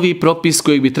jedan novi propis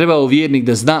kojeg bi trebao vjernik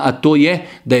da zna, a to je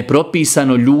da je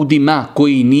propisano ljudima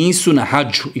koji nisu na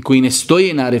hadžu i koji ne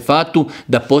stoje na Arefatu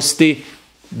da poste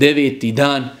 9.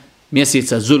 dan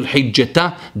mjeseca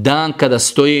Zulhidžeta, dan kada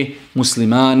stoje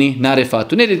muslimani na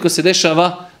Arefatu. Nerijetko se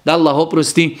dešava da Allah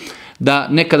oprosti da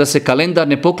nekada se kalendar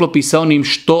ne poklopi sa onim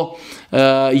što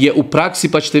je u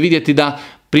praksi, pa ćete vidjeti da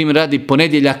primjer radi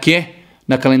ponedjeljak je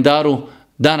na kalendaru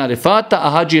dan Arefata, a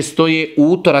hađije stoje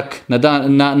u utorak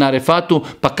na Arefatu,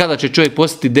 pa kada će čovjek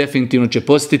postiti? Definitivno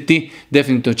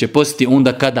će postiti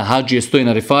onda kada hađije stoje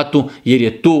na Arefatu, jer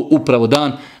je to upravo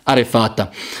dan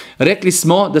Arefata. Rekli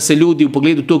smo da se ljudi u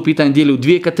pogledu tog pitanja dijeli u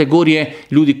 2 kategorije,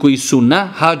 ljudi koji su na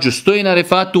hađu stoje na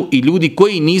Arefatu i ljudi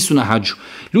koji nisu na hađu.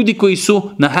 Ljudi koji su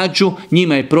na hađu,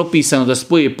 njima je propisano da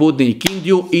spoje podne i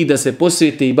kindiju i da se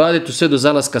posvete ibadetu sve do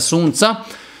zalaska sunca.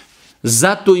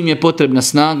 Zato im je potrebna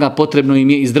snaga, potrebno im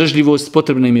je izdržljivost,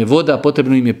 potrebna im je voda,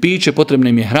 potrebno im je piće, potrebna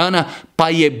im je hrana, pa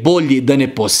je bolje da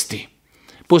ne posti.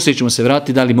 Poslije ćemo se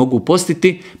vratiti da li mogu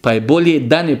postiti, pa je bolje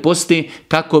da ne posti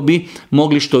kako bi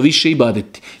mogli što više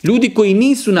ibadeti. Ljudi koji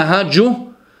nisu na hađu,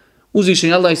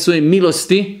 uzvišeni Allah iz svoje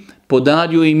milosti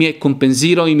podario im je,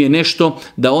 kompenzirao im je nešto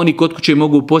da oni kod kuće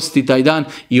mogu postiti taj dan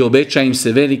i obeća im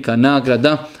se velika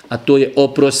nagrada, a to je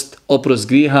oprost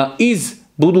grijeha iz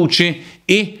buduće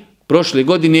i prošle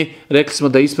godine. Rekli smo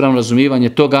da je ispravno razumijevanje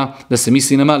toga da se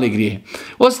misli na male grijehe.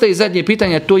 Ostaje zadnje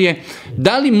pitanje, to je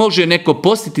da li može neko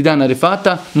postiti dan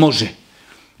Arefata? Može.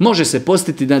 Može se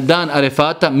postiti na dan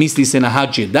Arefata, misli se na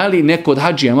hađije. Da li neko od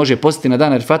hađija može postiti na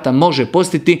dan Arefata? Može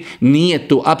postiti, nije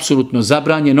to apsolutno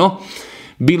zabranjeno.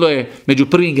 Bilo je među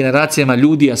prvim generacijama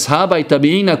ljudi, ashaba i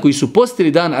tabiina koji su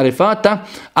postili dan Arefata,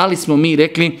 ali smo mi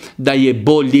rekli da je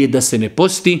bolje da se ne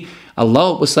posti.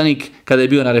 Allahov poslanik kada je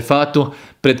bio na Arefatu,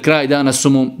 pred kraj dana su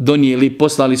mu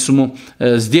poslali su mu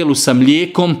zdjelu sa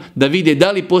mlijekom da vide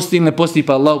da li posti ili ne posti,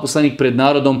 pa Allahov poslanik pred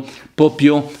narodom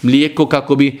popio mlijeko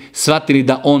kako bi shvatili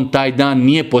da on taj dan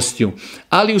nije postio.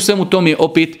 Ali u svemu tom je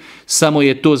opet, samo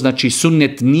je to znači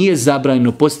sunnet, nije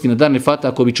zabranjeno postiti na dan Arefata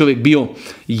ako bi čovjek bio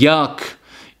jak,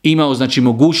 imao znači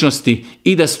mogućnosti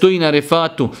i da stoji na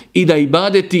Arefatu i da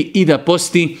ibadeti i da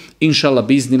posti, inšallah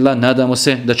biznillah, nadamo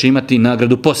se da će imati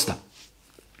nagradu posta.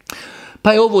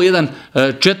 Pa je ovo jedan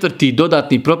 4.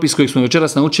 dodatni propis kojeg smo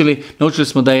večeras naučili. Naučili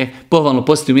smo da je pohvalno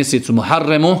postiti u mjesecu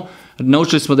Muharremu,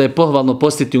 naučili smo da je pohvalno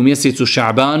postiti u mjesecu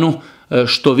Ša'banu,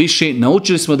 što više,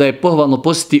 naučili smo da je pohvalno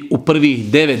postiti u prvih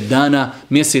 9 dana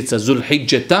mjeseca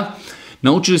Zulhidžeta.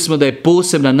 Naučili smo da je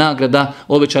posebna nagrada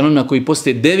obećana onima koji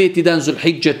poste 9. dan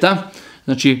Zulhidžeta,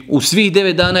 Znači, u svih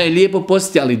 9 dana je lijepo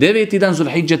postiti, ali 9. dan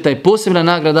Zulhidžeta je posebna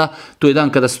nagrada, to je dan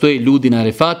kada stoje ljudi na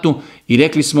Arefatu i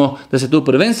rekli smo da se to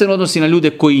prvenstveno odnosi na ljude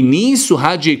koji nisu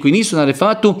hadžije, koji nisu na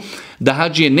Arefatu, da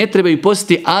hadžije ne trebaju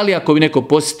postiti, ali ako bi neko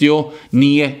postio,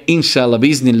 nije, inša Allah,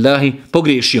 biznillahi,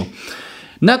 pogriješio.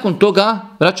 Nakon toga,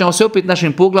 vraćamo se opet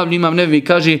našem poglavlju, Imam Nevevi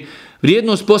kaže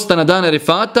vrijednost posta na dan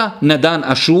Arefata, na dan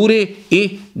Ašure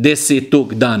i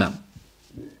 10. dana.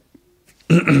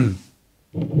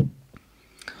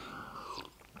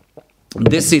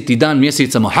 10. dan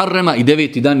mjeseca Muharrema i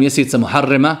 9. dan mjeseca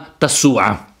Muharrema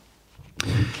Tasu'a.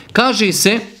 Kaže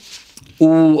se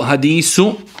u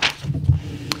hadisu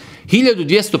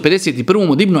 1251.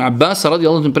 od Ibnu Abbasa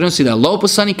radijallahu anhu prenosi da je Allahov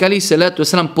poslanik alejhi salatu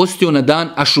vesselam postio na dan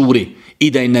Ašure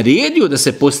i da je naredio da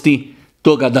se posti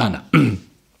toga dana.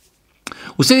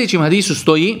 U sljedećem hadisu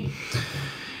stoji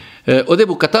od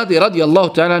Ebu Katade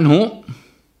radijallahu ta'ala anhu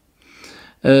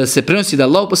se prenosi da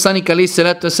Allahov poslanik alejhi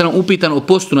salatu vesselam upitan o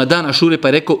postu na dan Ašure pa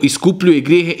je rekao iskupljuje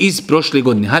grijehe iz prošle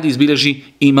godine. Hadis bilježi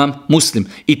Imam Muslim.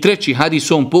 I treći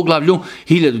hadis u ovom poglavlju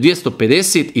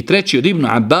 1253. od Ibnu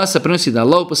Abbasa prenosi da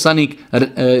Allahov poslanik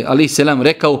alejhi selam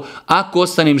rekao ako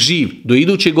ostanem živ do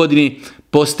iduće godine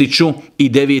postiću i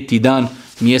 9. dan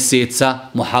mjeseca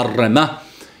Muharrema,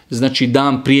 znači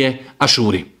dan prije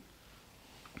Ašuri.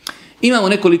 Imamo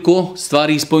nekoliko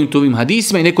stvari spomenuti u ovim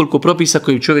hadisima i nekoliko propisa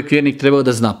koje bi čovjek vjernik trebao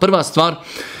da zna. Prva stvar,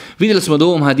 vidjeli smo da u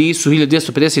ovom hadisu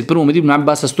 1251. od Ibnu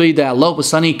Abbasa stoji da je Allahov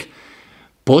poslanik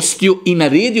postio i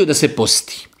naredio da se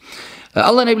posti.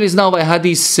 Allah najbolje zna, ovaj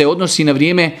hadis se odnosi na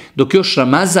vrijeme dok još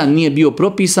Ramazan nije bio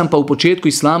propisan, pa u početku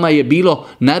Islama je bilo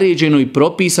naređeno i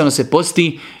propisano se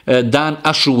posti dan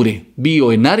Ašure. Bio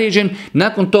je naređen.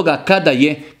 Nakon toga kada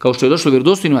je, kao što je došlo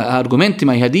vjerodostojnim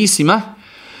argumentima i hadisima,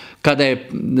 kada je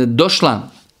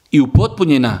došla i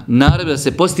upotpunjena naredba da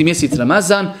se posti mjesec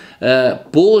Ramazan,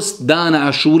 post dana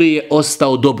Ašure je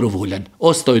ostao dobrovoljan.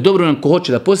 Ostao je dobrovoljan, ko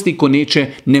hoće da posti, ko neće,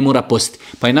 ne mora postiti.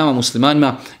 Pa je nama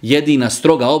muslimanima jedina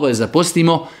stroga obaveza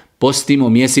postimo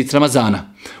mjesec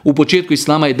Ramazana. U početku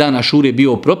Islama je dan Ašure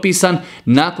bio propisan,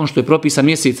 nakon što je propisan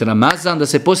mjesec Ramazan da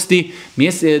se posti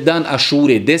dan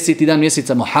Ašure, 10. dan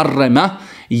mjeseca Muharrema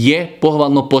je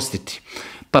pohvalno postiti.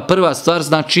 Pa prva stvar,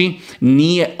 znači,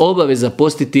 nije obaveza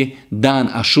postiti dan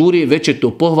Ašure, već je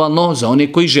to pohvalno za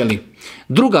one koji želi.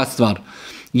 Druga stvar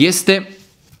jeste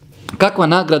kakva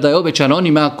nagrada je obećana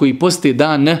onima koji poste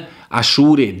dan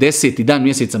Ašure, 10. dan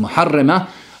mjeseca Muharrema.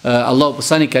 Allahov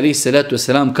poslanik alejhi salatu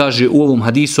vesselam kaže u ovom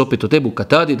hadisu opet od Ebu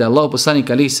Katade da Allahov poslanik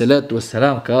alejhi salatu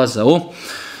vesselam kazao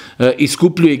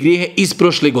iskupljuje grijehe iz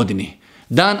prošle godine.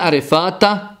 Dan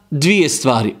Arefata, dvije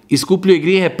stvari, iskupljuje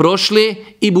grijehe prošle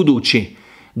i buduće.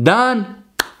 Dan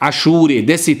Ašure,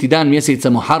 10. dan mjeseca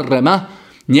Muharrema,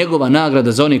 njegova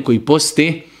nagrada za one koji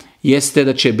poste jeste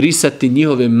da će brisati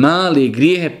njihove male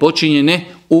grijehe počinjene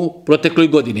u protekloj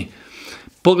godini.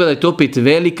 Pogledajte opet,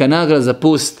 velika nagrada za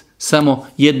post samo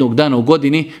jednog dana u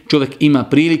godini, čovjek ima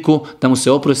priliku da mu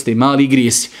se oproste mali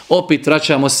grijesi. Opet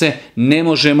vraćamo se, ne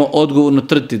možemo odgovorno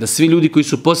tvrditi da svi ljudi koji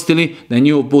su postili, da je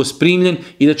njihov post primljen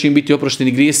i da će im biti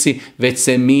oprošteni grijesi, već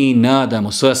se mi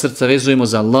nadamo, svoja srca vezujemo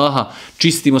za Allaha,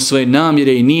 čistimo svoje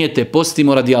namjere i nijete,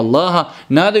 postimo radi Allaha,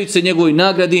 nadajući se njegovoj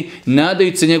nagradi,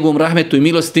 nadajući se njegovom rahmetu i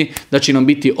milosti da će nam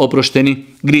biti oprošteni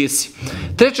grijesi.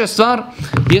 Treća stvar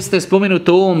jeste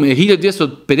spomenuto u ovom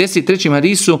 1253.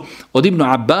 hadisu od Ibnu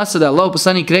Abbasa da je Allahov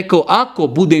poslanik rekao ako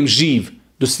budem živ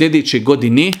do sljedeće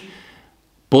godine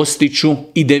postiću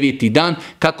i 9. dan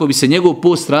kako bi se njegov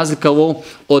post razlikovao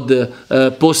od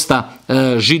posta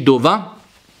Židova.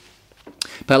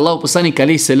 Pa je Allahov poslanik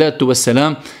alejhi salatu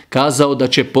vesselam kazao da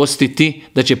će postiti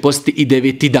i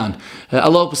 9. dan.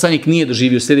 Allahov poslanik nije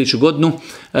doživio sljedeću godinu,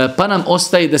 pa nam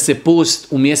ostaje da se post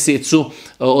u mjesecu,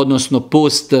 odnosno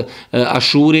post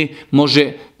Ašure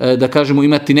može, da kažemo,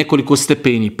 imati nekoliko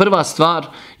stepeni. Prva stvar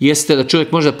jeste da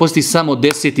čovjek može posti samo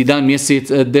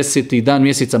 10. dan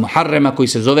mjeseca Muharrema koji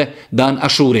se zove dan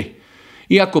Ašure.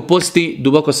 Iako posti,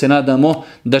 duboko se nadamo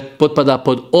da potpada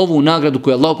pod ovu nagradu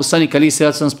koju je Allahov poslanik alejhi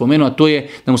salatu vesselam spomenuo, a to je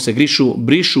da mu se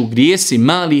brišu grijesi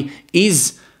mali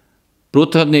iz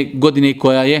prethodne godine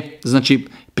koja je, znači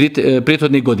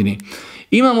prethodne godine.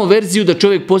 Imamo verziju da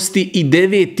čovjek posti i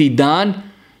 9. dan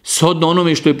shodno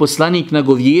onome što je poslanik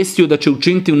nagovijestio da će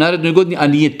učiniti u narednoj godini, a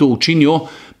nije to učinio,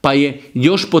 pa je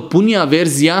još potpunija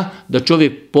verzija da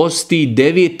čovjek posti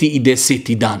 9. i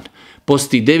 10. dan.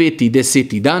 Posti 9. i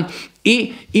 10. dan.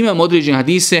 I imamo određene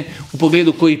hadise u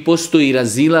pogledu kojih postoji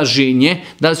razilaženje,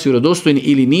 da li su vjerodostojni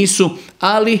ili nisu,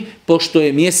 ali pošto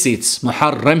je mjesec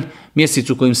Muharrem, mjesec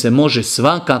u kojem se može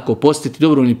svakako postiti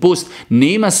dobrovoljni post,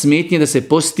 nema smetnje da se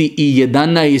posti i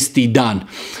 11. dan.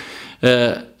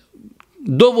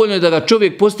 dovoljno je da ga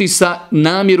čovjek posti sa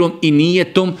namjerom i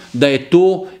nijetom da je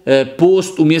to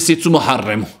post u mjesecu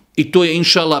Muharremu. I to je,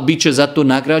 inšallah, bit će za to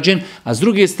nagrađen. A s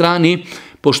druge strane,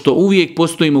 pošto uvijek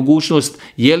postoji mogućnost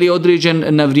je li određen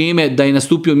na vrijeme da je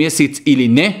nastupio mjesec ili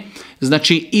ne,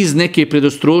 znači iz neke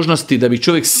predostrožnosti da bi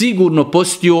čovjek sigurno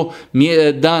postio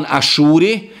dan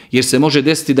Ašure, jer se može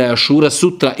desiti da je Ašura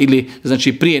sutra ili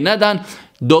znači prije na dan,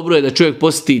 dobro je da čovjek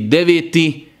posti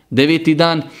 9.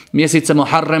 dan mjeseca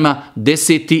Muharrema,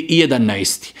 10. i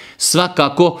 11.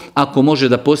 Svakako, ako može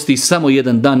da posti samo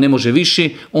jedan dan, ne može više,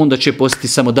 onda će postiti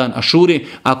samo dan Ašure.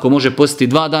 Ako može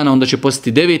postiti 2 dana, onda će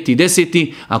postiti 9. i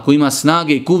 10. Ako ima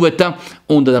snage i kuveta,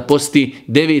 onda da posti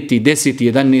 9., 10.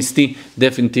 i 11.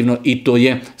 definitivno, i to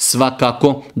je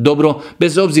svakako dobro.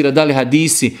 Bez obzira da li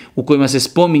hadisi u kojima se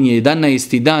spominje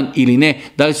 11. dan ili ne,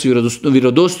 da li su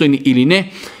vjerodostojni ili ne,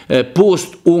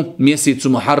 post u mjesecu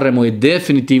Muharremu je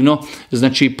definitivno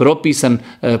znači propisan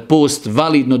post,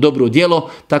 validno dobro djelo,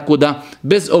 tako da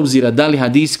bez obzira da li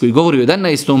hadisi koji govori o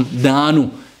 11. danu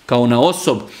kao na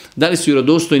osob, da li su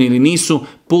vjerodostojni ili nisu,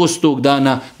 post tog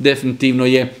dana definitivno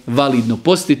je validno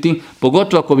postiti,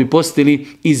 pogotovo ako bi postili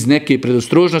iz neke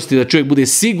predostrožnosti da čovjek bude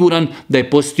siguran da je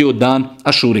postio dan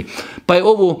Ašuri. Pa je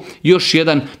ovo još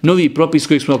jedan novi propis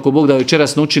koji smo, ako Bog da,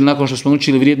 večeras naučili nakon što smo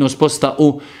naučili vrijednost posta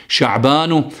u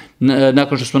Ša'banu,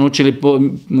 nakon što smo naučili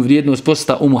vrijednost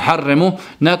posta u Muharremu,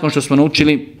 nakon što smo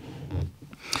naučili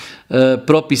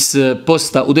propis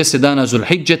posta u 10 dana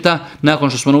Zulhidžeta, nakon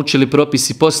što smo naučili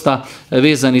propisi posta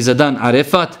vezani za dan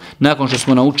Arefat, nakon što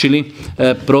smo naučili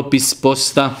propis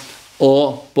posta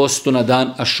o postu na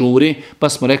dan Ašuri, pa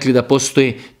smo rekli da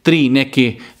postoje 3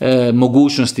 neke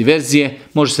mogućnosti verzije.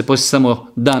 Može se postiti samo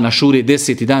dan Ašuri,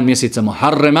 10. dan mjeseca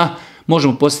Muharrema,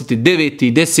 možemo postiti 9.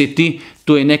 i 10.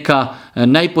 To je neka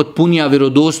najpotpunija,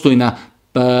 vjerodostojna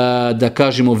da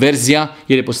kažemo verzija,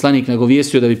 jer je poslanik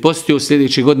nagovijestio da bi postio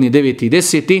sljedeće godine 9. i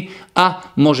 10. a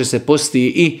može se postiti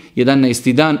i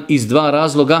 11. dan iz 2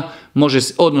 razloga,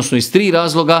 odnosno iz 3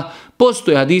 razloga.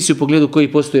 Postoje hadisi u pogledu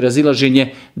koji postoji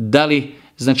razilaženje da li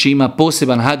znači ima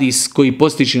poseban hadis koji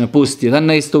postiče na post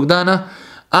 11. dana.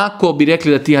 Ako bi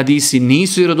rekli da ti hadisi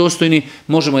nisu vjerodostojni,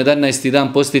 možemo 11.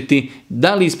 dan postiti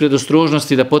da li iz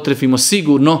predostrožnosti da potrefimo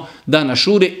sigurno dan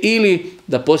Ašure ili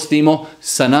da postimo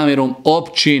sa namjerom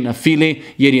opći na file,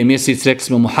 jer je mjesec, rekli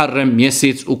smo, Muharrem,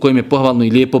 mjesec u kojem je pohvalno i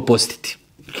lijepo postiti.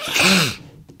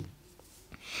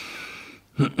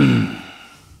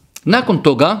 Nakon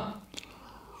toga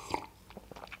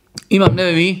Imam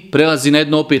Nevevi prelazi na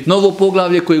jedno opet novo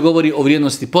poglavlje koje govori o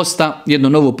vrijednosti posta, jedno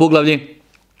novo poglavlje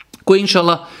koje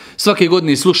inšallah svake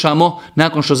godine slušamo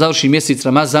nakon što završi mjesec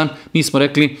Ramazan. Mi smo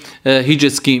rekli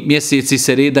hidžetski mjeseci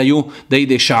se redaju da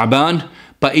ide Ša'ban,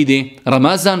 pa ide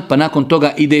Ramazan, pa nakon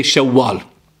toga ide Šawwal.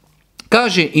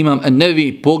 Kaže Imam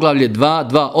Nevevi poglavlje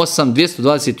 228,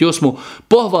 228,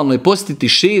 pohvalno je postiti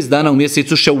 6 dana u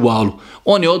mjesecu Šawwalu.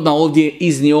 On je odmah ovdje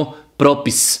iznio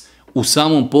propis. U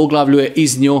samom poglavlju je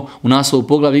iznio, u naslovu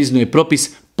poglavlja iznio je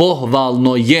propis,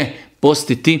 pohvalno je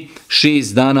postiti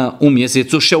 6 dana u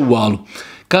mjesecu Šawwalu.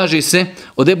 Kaže se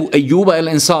od Ebu Ejuba el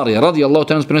Ensarija radijallahu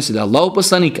ta'ala prenosi da je Allahov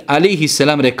poslanik alejhi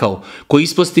selam rekao: ko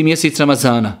isposti mjesec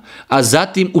Ramazana, a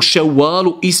zatim u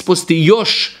Šawwalu isposti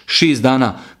još 6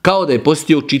 dana, kao da je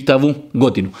postio čitavu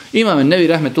godinu. Imam Nevevi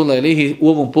rahmetullahi alejhi u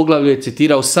ovom poglavlju je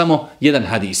citirao samo jedan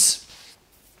hadis.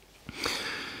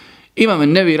 Imam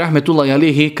Nevevi rahmetullahi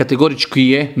alejhi kategorički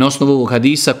je na osnovu ovog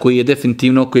hadisa koji je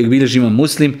definitivno, kojeg bilježi Imam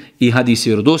Muslim i hadis je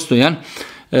vjerodostojan,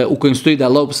 u kojem stoji da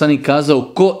Allahov poslanik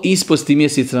kazao: ko isposti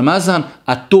mjesec Ramazan,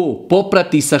 a to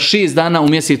poprati sa 6 dana u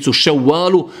mjesecu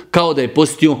Šawwalu, kao da je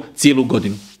postio cijelu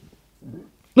godinu.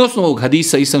 Na osnovu ovog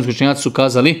hadisa islamski učenjaci su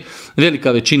kazali,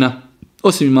 velika većina,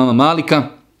 osim imama Malika,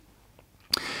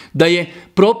 da je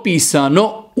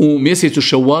propisano u mjesecu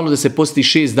Šawwalu da se posti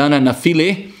 6 dana na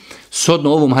file,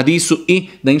 shodno ovom hadisu, i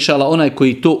da inšala onaj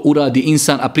koji to uradi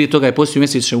insan, a prije toga je postio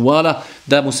mjesec Šawwala,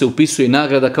 da mu se upisuje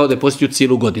nagrada kao da je postio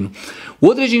cijelu godinu. U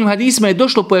određenim hadisima je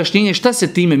došlo pojašnjenje šta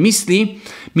se time misli.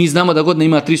 Mi znamo da godina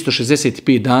ima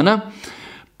 365 dana,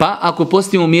 pa ako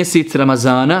postimo mjesec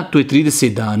Ramazana, to je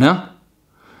 30 dana,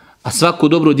 a svako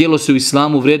dobro djelo se u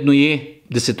islamu vrednuje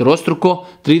desetorostruko,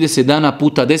 30 dana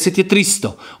puta 10 je 300.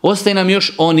 Ostaje nam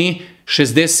još oni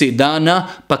 60 dana,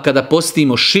 pa kada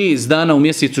postimo 6 dana u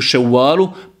mjesecu Šawwalu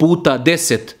puta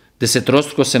 10,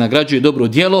 desetorostruko se nagrađuje dobro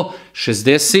djelo,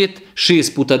 60,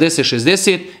 6 puta 10,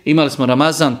 60, imali smo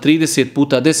Ramazan 30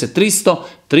 puta 10, 300,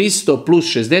 300 plus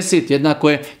 60 jednako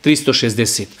je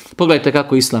 360. Pogledajte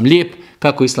kako je Islam lijep,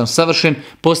 kako je Islam savršen.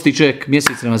 Posti čovjek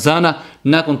mjesec Ramazana,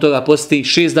 nakon toga posti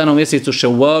 6 dana u mjesecu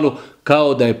Šawwalu,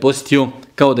 kao da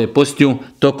je postio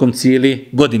tokom cijele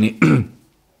godine.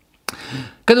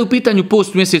 Kada je u pitanju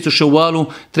post u mjesecu Ševalu,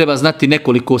 treba znati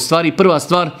nekoliko stvari. Prva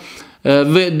stvar,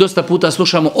 dosta puta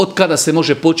slušamo od kada se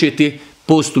može početi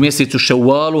post u mjesecu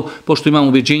Ševalu, pošto imamo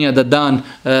ubjeđenja da dan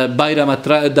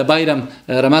da Bajram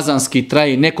ramazanski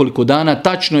traje nekoliko dana.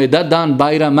 Tačno je da dan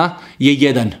Bajrama je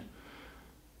jedan.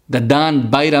 Da dan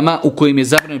Bajrama u kojem je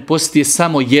zabranjeno postiti je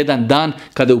samo jedan dan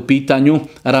kada je u pitanju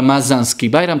ramazanski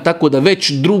Bajram, tako da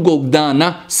već drugog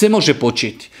dana se može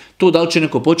početi. To da li će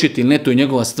neko početi ili ne, to je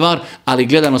njegova stvar, ali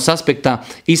gledano s aspekta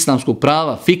islamskog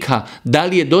prava, fikha, da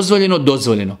li je dozvoljeno?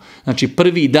 Dozvoljeno. Znači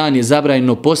prvi dan je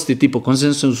zabranjeno postiti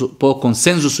po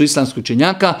konsenzusu islamskog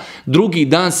učenjaka, drugi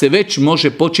dan se već može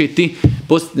početi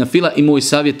postiti na fila i moj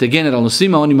savjet je generalno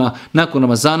svima onima nakon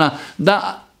Ramazana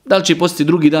da li će postiti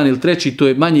drugi dan ili treći, to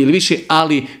je manje ili više,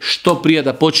 ali što prije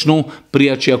da počnu,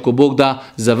 prije će ako Bog da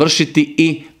završiti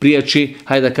i prije će,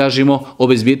 hajde da kažemo,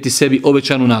 obezbijediti sebi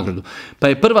obećanu nagradu. Pa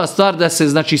je prva stvar da se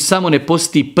znači samo ne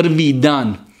posti prvi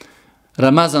dan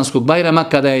ramazanskog Bajrama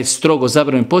kada je strogo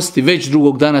zabranjeno postiti, već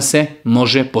drugog dana se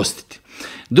može postiti.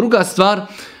 Druga stvar,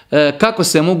 kako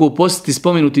se mogu postiti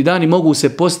spomenuti dani? Mogu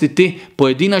se postiti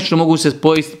pojedinačno, mogu se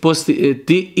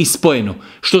postiti i spojeno.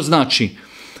 Što znači?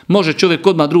 Može čovjek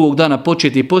odmah drugog dana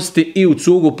početi postiti i u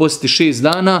cugu postiti 6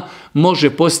 dana, može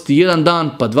postiti jedan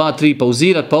dan, pa 2, 3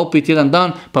 pauzirati, pa opet jedan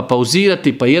dan, pa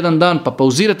pauzirati, pa jedan dan, pa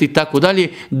pauzirati i tako dalje,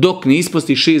 dok ne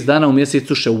isposti 6 dana u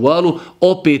mjesecu Ševalu.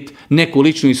 Opet neko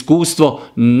lično iskustvo,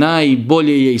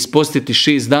 najbolje je ispostiti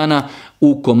 6 dana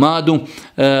u komadu.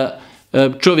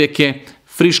 Čovjek je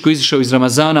friško izišao iz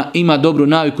Ramazana, ima dobru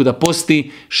naviku da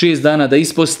posti, 6 dana da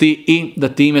isposti i da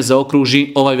time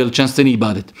zaokruži ovaj veličanstveni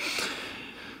ibadet.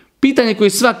 Pitanje koje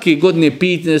svake godine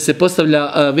se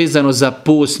postavlja vezano za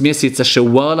post mjeseca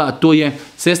Ševala, a to je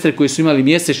sestre koje su imali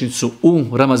mjesečnicu u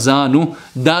Ramazanu,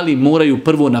 da li moraju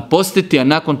prvo napostiti, a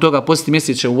nakon toga postiti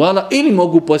mjesec Ševala ili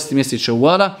mogu postiti mjesec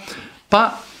Ševala.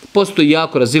 Pa postoji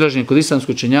jako razilaženje kod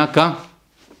islamskog učenjaka.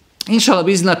 Inšala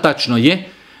bizna, tačno je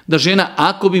da žena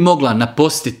ako bi mogla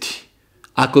napostiti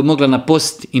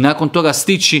i nakon toga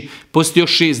stići postiti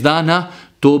još 6 dana,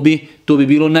 to bi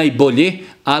bilo najbolje,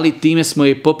 ali time smo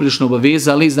je poprilično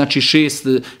obavezali, znači 6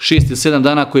 ili 7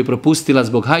 dana koje je propustila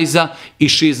zbog hajza i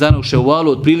 6 dana u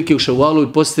Ševalu, otprilike u Ševalu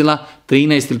je postila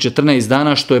 13 ili 14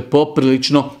 dana, što je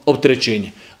poprilično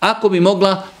opterećenje. Ako bi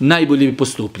mogla, najbolje bi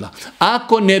postupila.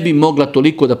 Ako ne bi mogla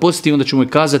toliko da posti, onda ćemo joj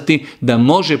kazati da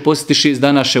može postiti 6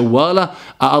 dana Ševala,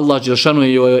 a Allah dželešanu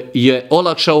je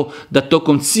olakšao da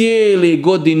tokom cijele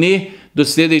godine do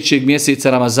sljedećeg mjeseca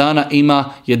Ramazana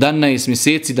ima 11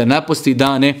 mjeseci da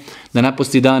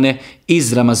naposti dane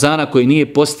iz Ramazana koje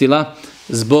nije postila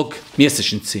zbog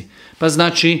mjesečnici. Pa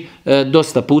znači,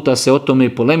 dosta puta se o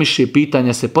tome polemiše,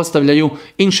 pitanja se postavljaju.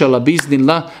 Inšala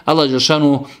biznillah, Allah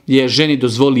dželešanu je ženi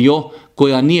dozvolio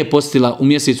koja nije postila u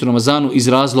mjesecu Ramazanu iz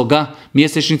razloga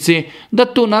mjesečnice, da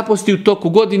to naposti u toku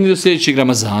godine do sljedećeg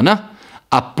Ramazana,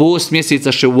 a post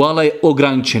mjeseca Ševala je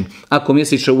ograničen. Ako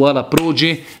mjesec Ševala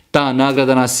prođe, ta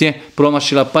nagrada nas je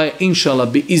promašila, pa je inšala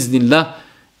bi iznillah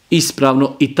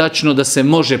ispravno i tačno da se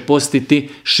može postiti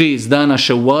 6 dana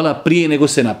Ševala prije nego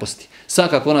se naposti.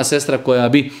 Svakako ona sestra koja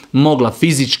bi mogla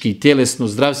fizički, tjelesno,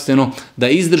 zdravstveno da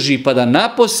izdrži pa da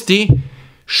naposti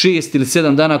 6 ili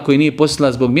 7 dana koji nije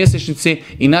postila zbog mjesečnice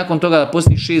i nakon toga da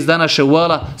posti 6 dana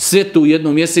Ševala, sve to u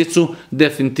jednom mjesecu,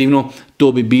 definitivno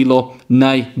to bi bilo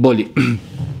najbolje.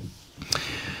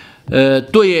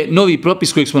 To je novi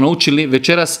propis kojeg smo naučili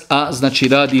večeras, a znači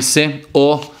radi se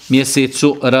o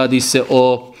mjesecu,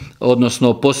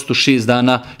 odnosno postu 6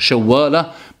 dana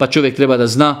Ševala, pa čovjek treba da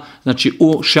zna, znači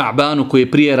u Ša'banu koji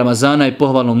je prije Ramazana je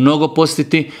pohvalno mnogo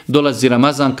postiti, dolazi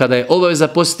Ramazan kada je obaveza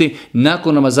postiti,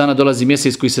 nakon Ramazana dolazi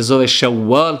mjesec koji se zove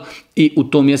Ševal i u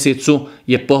tom mjesecu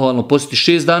je pohvalno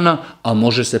postiti 6 dana, a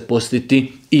može se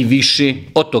postiti i više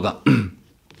od toga.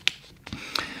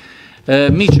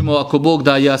 Mi ćemo, ako Bog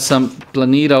da, ja sam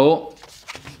planirao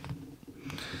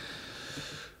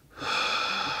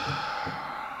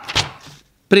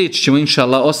prijeći ćemo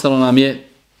inšallah, ostalo nam je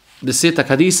 10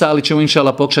 hadisa, ali ćemo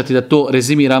inšallah pokušati da to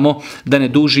rezimiramo, da ne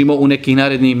dužimo u nekih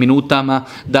narednih minutama,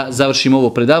 da završimo ovo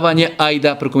predavanje, a i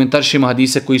da prokomentarišemo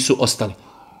hadise koji su ostali.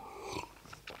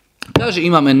 Kaže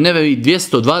Imam en-Nevevi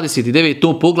 229.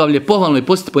 to poglavlje, pohvalno je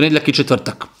postiti ponedjeljak i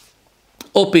četvrtak.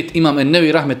 Opet Imam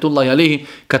en-Nevevi rahmetullahi alejhi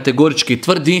kategorički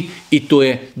tvrdi, i to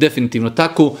je definitivno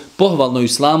tako, pohvalno u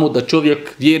islamu da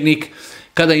čovjek, vjernik,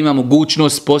 kada ima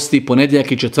mogućnost posti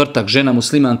ponedjeljak i četvrtak, žena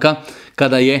muslimanka,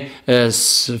 kada je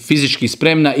fizički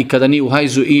spremna i kada nije u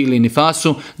hajzu ili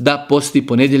nifasu, da posti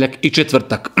ponedjeljak i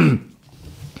četvrtak.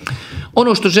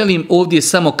 Ono što želim ovdje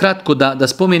samo kratko da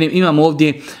spomenem, imamo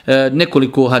ovdje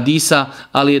nekoliko hadisa,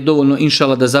 ali je dovoljno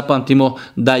inšala da zapamtimo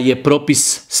da je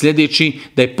propis sljedeći,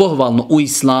 da je pohvalno u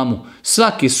islamu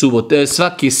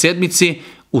svake sedmice,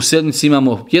 u sedmici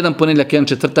imamo jedan ponedjeljak, jedan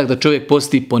četvrtak, da čovjek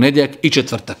posti ponedjeljak i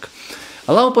četvrtak.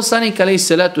 Allahov poslanik alejhi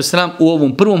selatu vesselam u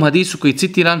ovom prvom hadisu koji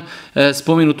citiran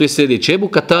spomenuto je sljedeće. Ebu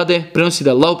Katade prenosi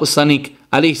da Allahov poslanik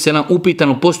alejhi selam upitan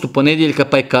o postu ponedjeljka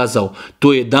pa je kazao: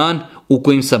 to je dan u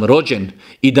kojem sam rođen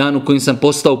i dan u kojem sam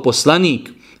postao poslanik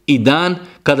i dan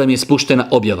kada mi je spuštena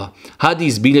objava.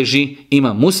 Hadis bilježi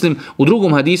Imam Muslim. U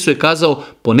drugom hadisu je kazao: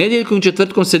 ponedjeljkom i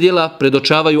četvrtkom se djela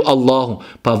predočavaju Allahu,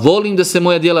 pa volim da se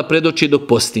moja djela predoči dok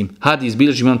postim. Hadis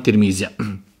bilježi Imam Tirmizija.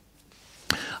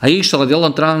 Aisha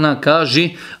radijallahu ta'ala kaže: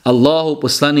 Allahu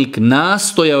poslanik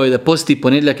nastojao je da posti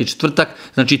ponedjeljak i četvrtak,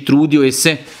 znači trudio je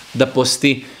se da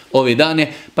posti ove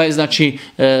dane, pa je znači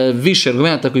više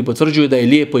argumenta koji potvrđuju da je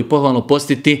lijepo i pohvalno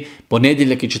postiti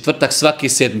ponedjeljak i četvrtak svake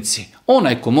sedmice.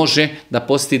 Onaj ko može da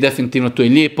posti, definitivno to je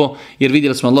lijepo, jer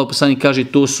vidjeli smo Allahu poslanik kaže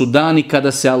to su dani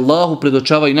kada se Allahu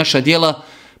predočavaju naša djela,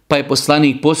 pa je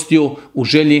poslanik postio u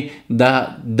želji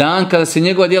da dan kada se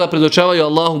njegova djela predočavaju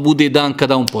Allahu bude dan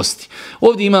kada on posti.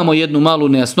 Ovdje imamo jednu malu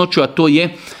nejasnoću, a to je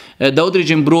da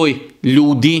određen broj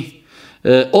ljudi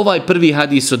ovaj prvi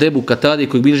hadis od Ebu Katade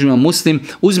koji bilježi Imam Muslim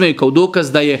uzmeju kao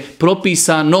dokaz da je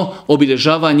propisano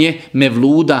obilježavanje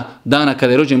mevluda, dana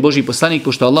kada je rođen Božji poslanik,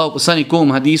 pošto Allahov poslanik u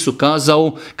ovom hadisu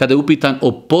kazao kada je upitan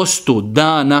o postu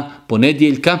dana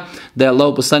ponedjeljka, da je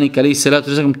Allahov poslanik alejhi selatu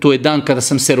vesselam to je dan kada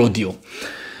sam se rodio.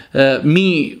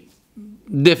 Mi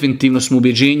definitivno smo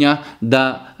ubeđenja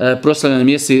da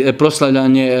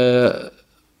proslavljanje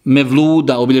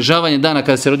mevluda, obilježavanje dana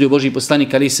kada se rodio Božji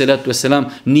poslanik alejhi selatu vesselam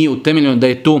nije utemeljeno, da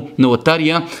je to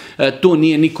novotarija. To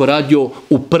nije niko radio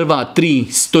u prva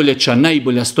 3 stoljeća,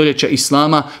 najbolja stoljeća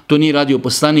islama. To nije radio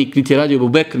poslanik, niti je radio Abu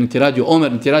Bekr, niti je radio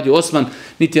Omer, niti je radio Osman,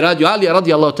 niti je radio Ali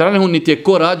radijallahu ta'ala anhu, niti je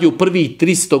ko radio u prvih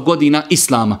 300 godina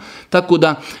islama. Tako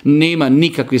da nema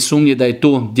nikakve sumnje da je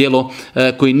to djelo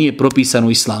koje nije propisano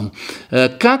u islamu.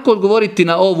 Kako odgovoriti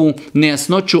na ovu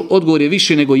nejasnoću? Odgovor je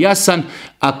više nego jasan.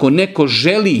 Ako neko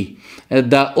želi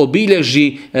da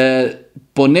obilježi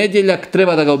ponedjeljak,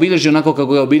 treba da ga obilježi onako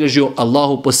kako ga obilježio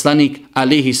Allahu poslanik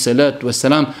alejhi selatu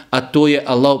vesselam, a to je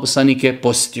Allahu poslanik je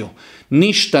postio.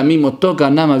 Ništa mimo toga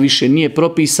nama više nije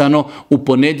propisano u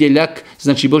ponedjeljak.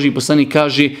 Znači Božji poslanik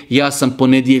kaže ja sam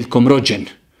ponedjeljkom rođen.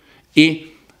 I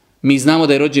mi znamo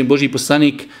da je rođen Božji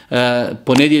poslanik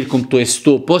ponedjeljkom, to je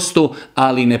 100%,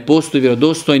 ali ne postoji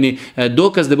vjerodostojni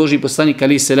dokaz da je Božji poslanik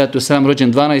alejhi selatu vesselam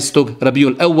rođen 12.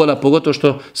 Rabiul Evvala, pogotovo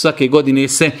što svake godine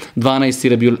se 12.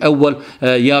 Rabiul Evval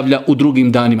javlja u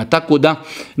drugim danima. Tako da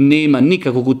nema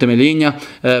nikakvog utemeljenja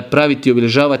praviti i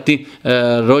obilježavati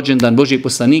rođendan Božjeg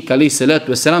poslanika alejhi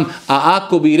selatu vesselam, a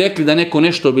ako bi rekli da neko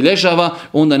nešto obilježava,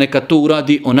 onda neka to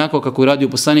uradi onako kako je radio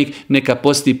poslanik, neka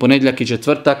posti ponedjeljak i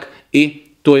četvrtak i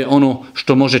to je ono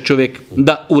što može čovjek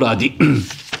da uradi.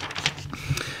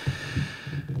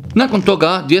 Nakon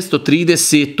toga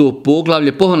 230.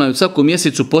 poglavlje, pohvalno je u svakom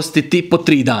mjesecu postiti po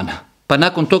 3 dana. Pa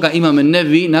nakon toga Imam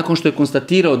Nevevi, nakon što je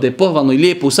konstatirao da je pohvalno i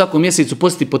lijepo u svakom mjesecu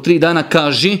postiti po 3 dana,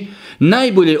 kaže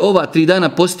najbolje ova 3 dana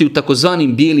postiti u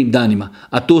takozvanim bijelim danima,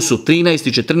 a to su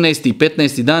 13., 14. i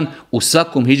 15. dan u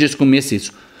svakom hidžetskom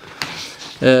mjesecu.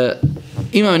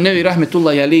 Imam Nevevi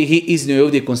rahmetullahi alejhi iznio je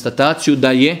ovdje konstataciju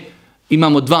da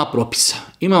imamo 2 propisa.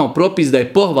 Imamo propis da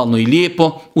je pohvalno i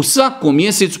lijepo u svakom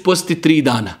mjesecu postiti 3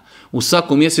 dana. U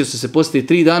svakom mjesecu se posti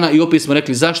 3 dana i opet smo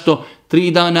rekli zašto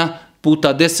 3 dana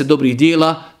puta 10 dobrih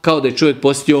dijela kao da je čovjek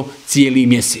postio cijeli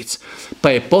mjesec. Pa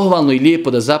je pohvalno i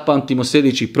lijepo da zapamtimo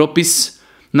sljedeći propis.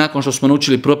 Nakon što smo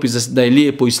naučili propis da je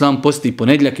lijepo islam postiti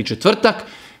ponedjeljak i četvrtak,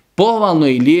 pohvalno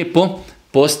je i lijepo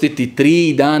postiti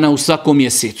 3 dana u svakom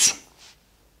mjesecu.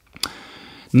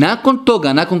 Nakon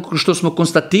toga, nakon što smo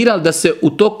konstatirali da se u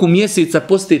toku mjeseca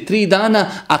posti 3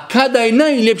 dana, a kada je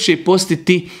najljepše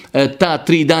postiti ta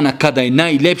 3 dana, kada je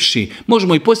najljepši,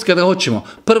 možemo i postiti kada hoćemo.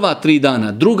 Prva 3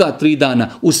 dana, druga 3 dana,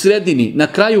 u sredini, na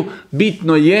kraju,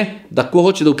 bitno je da ko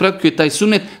hoće da upraktikuje taj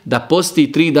sunnet, da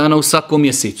posti 3 dana u svakom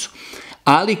mjesecu.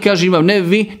 Ali, kaže Imam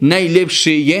Nevevi,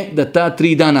 najljepše je da ta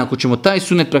 3 dana, ako ćemo taj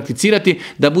sunnet prakticirati,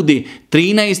 da bude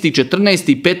 13.,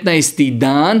 14. i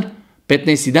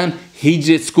 15. dan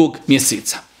hidžetskog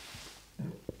mjeseca.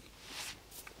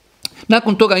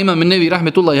 Nakon toga Imam Nevevi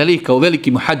rahmetullahi alejhi kao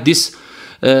veliki muhaddis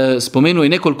spomenuo je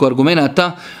nekoliko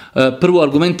argumenata Prvo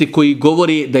argumenti koji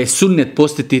govori da je sunnet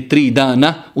postiti 3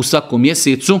 dana u svakom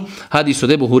mjesecu. Hadis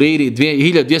od Ebu Hureyri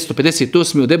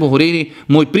 1258. od Ebu Hureyri,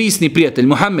 moj prisni prijatelj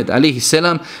Muhammed a.s.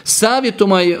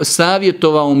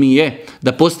 savjetovao mi je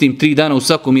da postim 3 dana u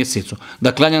svakom mjesecu.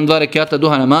 Da klanjam 2 rekata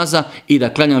duha namaza i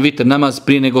da klanjam vitr namaz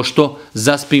prije nego što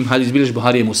zaspim. Hadis bilježi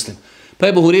Buharija Muslim. Pa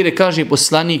Ebu Hureyre kaže,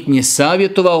 poslanik mi je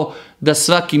savjetovao da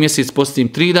svaki mjesec postim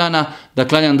 3 dana, da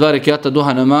klanjam 2 rekata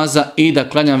duha namaza i da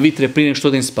klanjam vitre prije nego što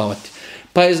idem spavati.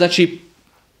 Pa je znači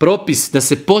propis da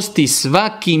se posti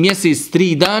svaki mjesec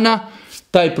 3 dana,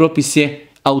 taj propis je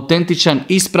autentičan,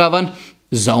 ispravan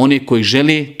za one koji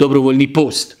žele dobrovoljni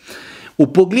post.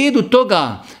 U pogledu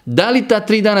toga, da li ta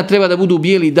 3 dana treba da budu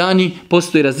bijeli dani,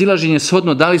 postoji razilaženje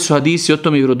shodno da li su hadisi o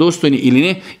tome vjerodostojni ili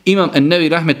ne. Imam Ennevi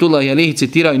rahmetullahi alejhi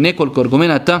citirao nekoliko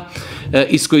argumenata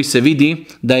iz kojih se vidi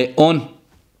da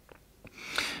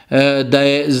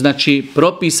je znači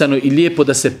propisano i lijepo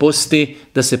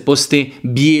da se poste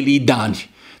bijeli dani.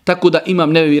 Tako da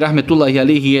Imam Nevevi rahmetullahi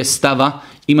alejhi je stava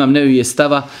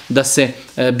da se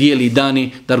bijeli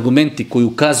dani, da argumenti koji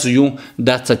ukazuju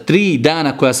da sa 3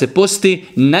 dana koja se posti,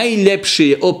 najljepše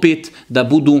je opet da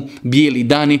budu bijeli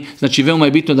dani. Znači veoma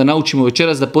je bitno da naučimo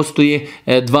večeras da postoje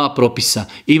 2 propisa.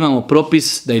 Imamo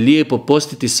propis da je lijepo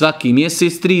postiti svaki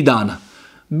mjesec 3 dana.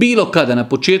 Bilo kada, na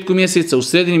početku mjeseca, u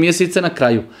sredini mjeseca, na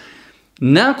kraju.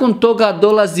 Nakon toga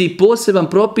dolazi poseban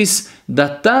propis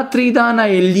da ta 3 dana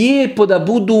je lijepo da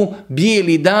budu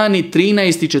bijeli dani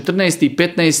 13., 14. i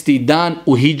 15. dan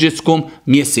u hidžetskom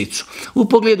mjesecu. U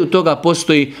pogledu toga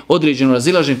postoji određeno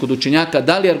razilaženje kod učenjaka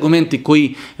da li argumenti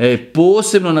koji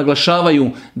posebno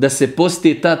naglašavaju da se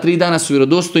posti ta 3 dana su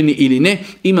vjerodostojni ili ne.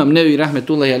 Imam Nevevi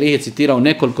rahmetullahi alejhi citirao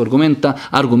nekoliko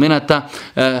argumenata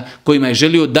kojima je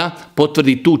želio da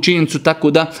potvrdi tu činjenicu,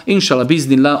 tako da inšallah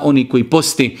biznillah oni koji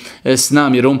posti s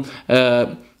namjerom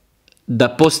da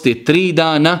poste 3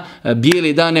 dana,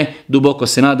 bijele dane, duboko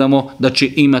se nadamo da će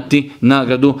imati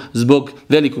nagradu zbog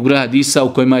velikog broja hadisa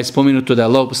u kojima je spomenuto da je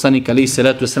Allahov poslanik alejhi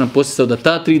selatu vesselam posticao da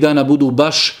ta 3 dana budu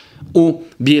baš u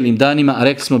bijelim danima, a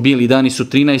rekli smo bijeli dani su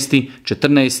 13.,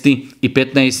 14. i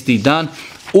 15. dan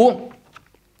u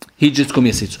hidžetskom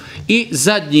mjesecu. I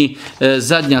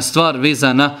zadnja stvar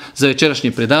vezana za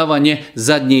večerašnje predavanje,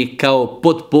 zadnje kao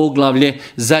podpoglavlje,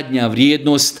 zadnja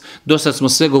vrijednost. Dosad smo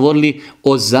sve govorili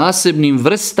o zasebnim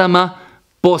vrstama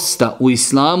posta u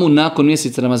islamu nakon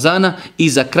mjeseca Ramazana i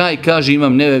za kraj kaže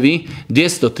Imam Nevevi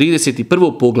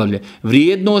 231. poglavlje.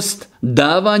 Vrijednost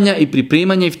davanja i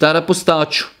pripremanja iftara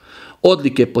postaču.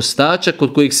 Odlike postača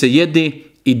kod kojih se jede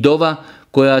i dova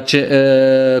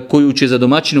koju će za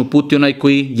domaćinu uputiti onaj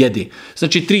koji jede.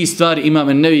 Znači 3 stvari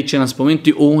Imam Nevevi će nam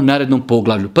spomenuti u narednom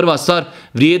poglavlju. Prva stvar,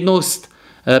 vrijednost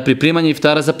pripremanja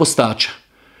iftara za postača.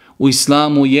 U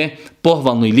islamu je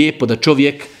pohvalno i lijepo da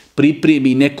čovjek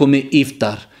pripremi nekome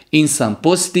iftar. Insan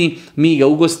posti, mi ga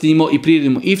ugostimo i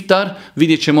priredimo iftar.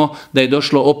 Vidjet ćemo da je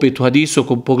došlo opet u hadisu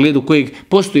u pogledu kojeg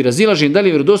postoji razilaženje da li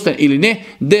je vjerodostojan ili ne.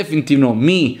 Definitivno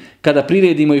mi kada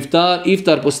priredimo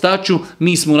iftar postaču,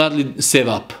 mi smo radili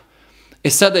sevap.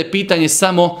 Sada je pitanje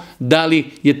samo da li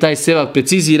je taj sevap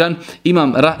preciziran.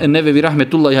 Imam Nevevi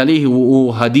rahmetullahi alejhi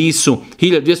u hadisu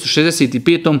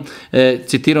 1265.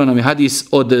 Citirao nam je hadis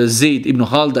od Zeid ibn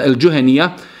Halda el-Džuhenija,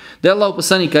 da je Allahov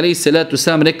poslanik alejhi selatu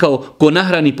selam rekao, ko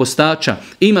nahrani postača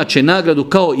imat će nagradu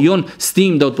kao i on, s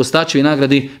tim da od postačeve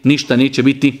nagrade ništa neće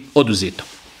biti oduzeto.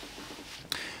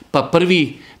 Pa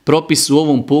prvi propis u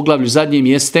ovom poglavlju zadnjem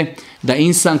jeste da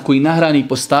insan koji nahrani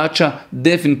postača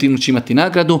definitivno će imati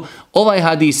nagradu. Ovaj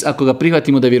hadis, ako ga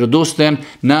prihvatimo da je vjerodostojan,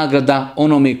 nagrada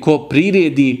onome ko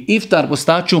priredi iftar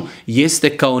postaču jeste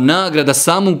kao nagrada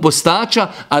samog postača,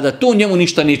 a da to njemu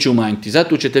ništa neće umanjiti.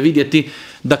 Zato ćete vidjeti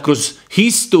da kroz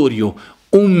historiju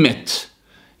ummet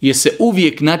je se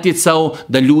uvijek natjecao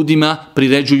da ljudima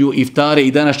priređuju iftare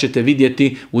i danas ćete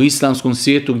vidjeti u islamskom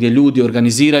svijetu gdje ljudi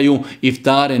organiziraju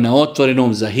iftare na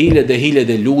otvorenom za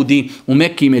hiljade ljudi. U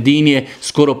Mekki i Medini je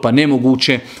skoro pa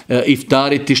nemoguće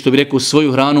iftariti, što bi rekao,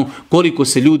 svoju hranu. Koliko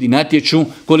se ljudi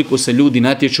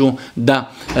natječu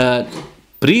da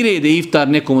prirede iftar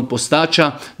nekom od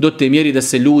postača, do te mjeri da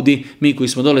se ljudi, mi koji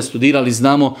smo dole studirali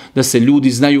znamo da se ljudi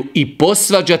znaju i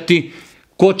posvađati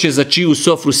ko će za čiju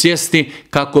sofru sjesti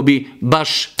kako bi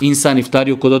baš insan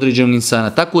iftario kod određenog insana.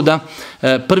 Tako da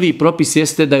prvi propis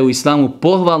jeste da je u islamu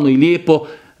pohvalno i lijepo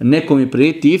nekom je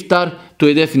prirediti iftar, to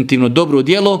je definitivno dobro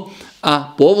djelo,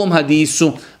 a po ovom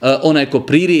hadisu onaj ko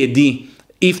priredi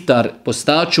iftar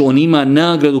postaču, on ima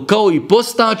nagradu kao i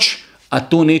postač, a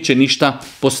to neće ništa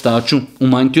postaču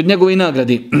umanjiti od njegove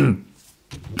nagrade.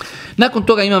 Nakon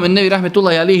toga Imam Nevi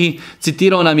rahmetullahi alihi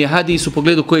citirao nam je hadis u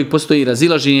pogledu kojeg postoji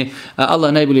razilaženje.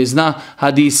 Allah najbolje zna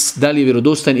hadis da li je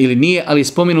vjerodostojan ili nije, ali je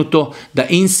spomenuto da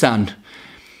insan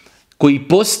koji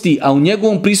posti, a u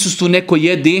njegovom prisustvu neko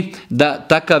jede, da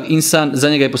takav insan, za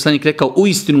njega je poslanik rekao,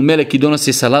 uistinu meleki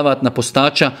donose salavat na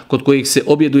postača kod kojih se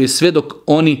objeduje sve dok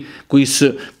oni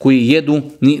koji jedu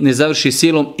ne završi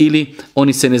sjelom ili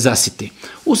oni se ne zasite.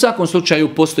 U svakom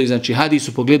slučaju postoji znači hadis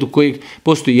u pogledu kojeg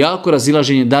postoji jako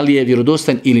razilaženje da li je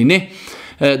vjerodostan ili ne,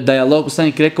 da je Allah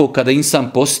poslanik rekao kada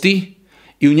insan posti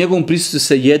i u njegovom prisustvu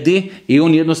se jede i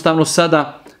on jednostavno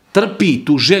sada trpi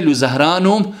tu želju za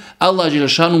hranom, Allah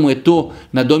dželešanu mu je to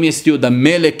nadomjestio da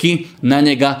meleki na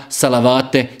njega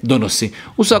salavate donosi.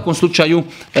 U svakom slučaju,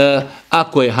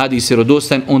 ako je hadis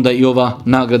vjerodostojan, onda i ova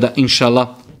nagrada inshallah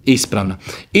ispravna.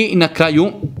 I na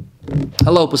kraju,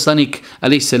 Allahu poslanik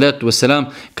alejhi salatu vesselam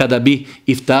kada bi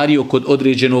iftario kod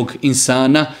određenog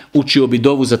insana, učio bi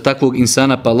dovu za takvog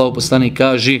insana, pa Allahu poslanik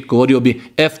kaže, govorio bi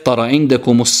eftara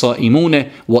indekumus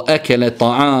saimune wa akala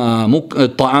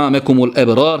ta'amakumul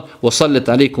abrar wa sallat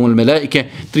alaykumul malaike.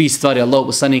 Tri stvari Allahu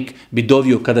poslanik bi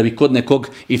dovio kada bi kod nekog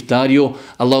iftario.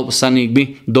 Allahu poslanik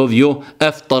bi dovio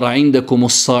eftara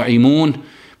indekumus saimun,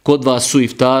 kod vas su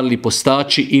iftarili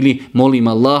postači, ili molim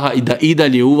Allaha i da i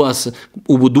dalje u vas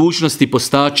u budućnosti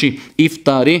postači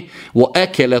iftari. Wa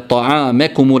akala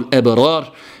ta'amakumul abrar,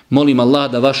 molim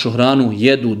Allah da vašu hranu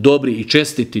jedu dobri i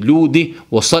čestiti ljudi.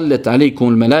 Wa sallat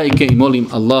alaykumul malaike, i molim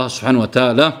Allah subhanahu wa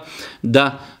ta'ala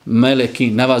da meleki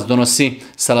na vas donosi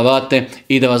salavate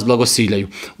i da vas blagosiljaju.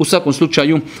 U svakom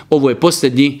slučaju, ovo je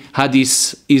posljednji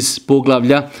hadis iz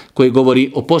poglavlja koji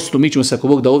govori o postu. Mi ćemo se ako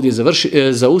Bog da ovdje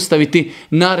zaustaviti.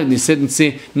 Naredne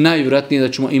sedmice najvjerojatnije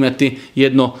da ćemo imati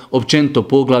jedno općenito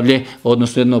poglavlje,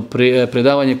 odnosno jedno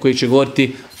predavanje koje će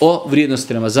govoriti o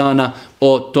vrijednosti Ramazana,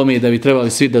 o tome da bi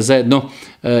trebali svi da zajedno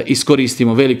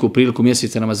iskoristimo veliku priliku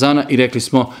mjeseca Ramazana, i rekli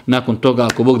smo nakon toga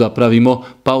ako Bog da pravimo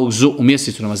pauzu u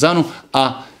mjesecu Ramazanu,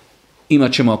 a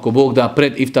imat ćemo ako Bog da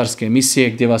pred iftarske emisije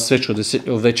gdje vas već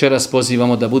od večeras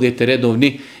pozivamo da budete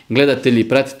redovni gledatelji i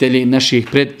pratitelji naših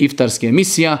pred iftarske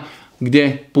emisija,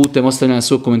 gdje putem ostavljanja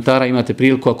svog komentara imate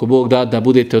priliku ako Bog da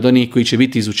budete od onih koji će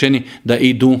biti izučeni da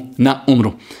idu na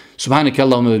umru. Subhaneke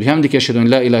Allahumma wa bihamdike, ašhadu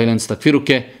an la ilaha illa anta,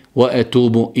 astakfiruke wa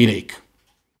etubu ilejk.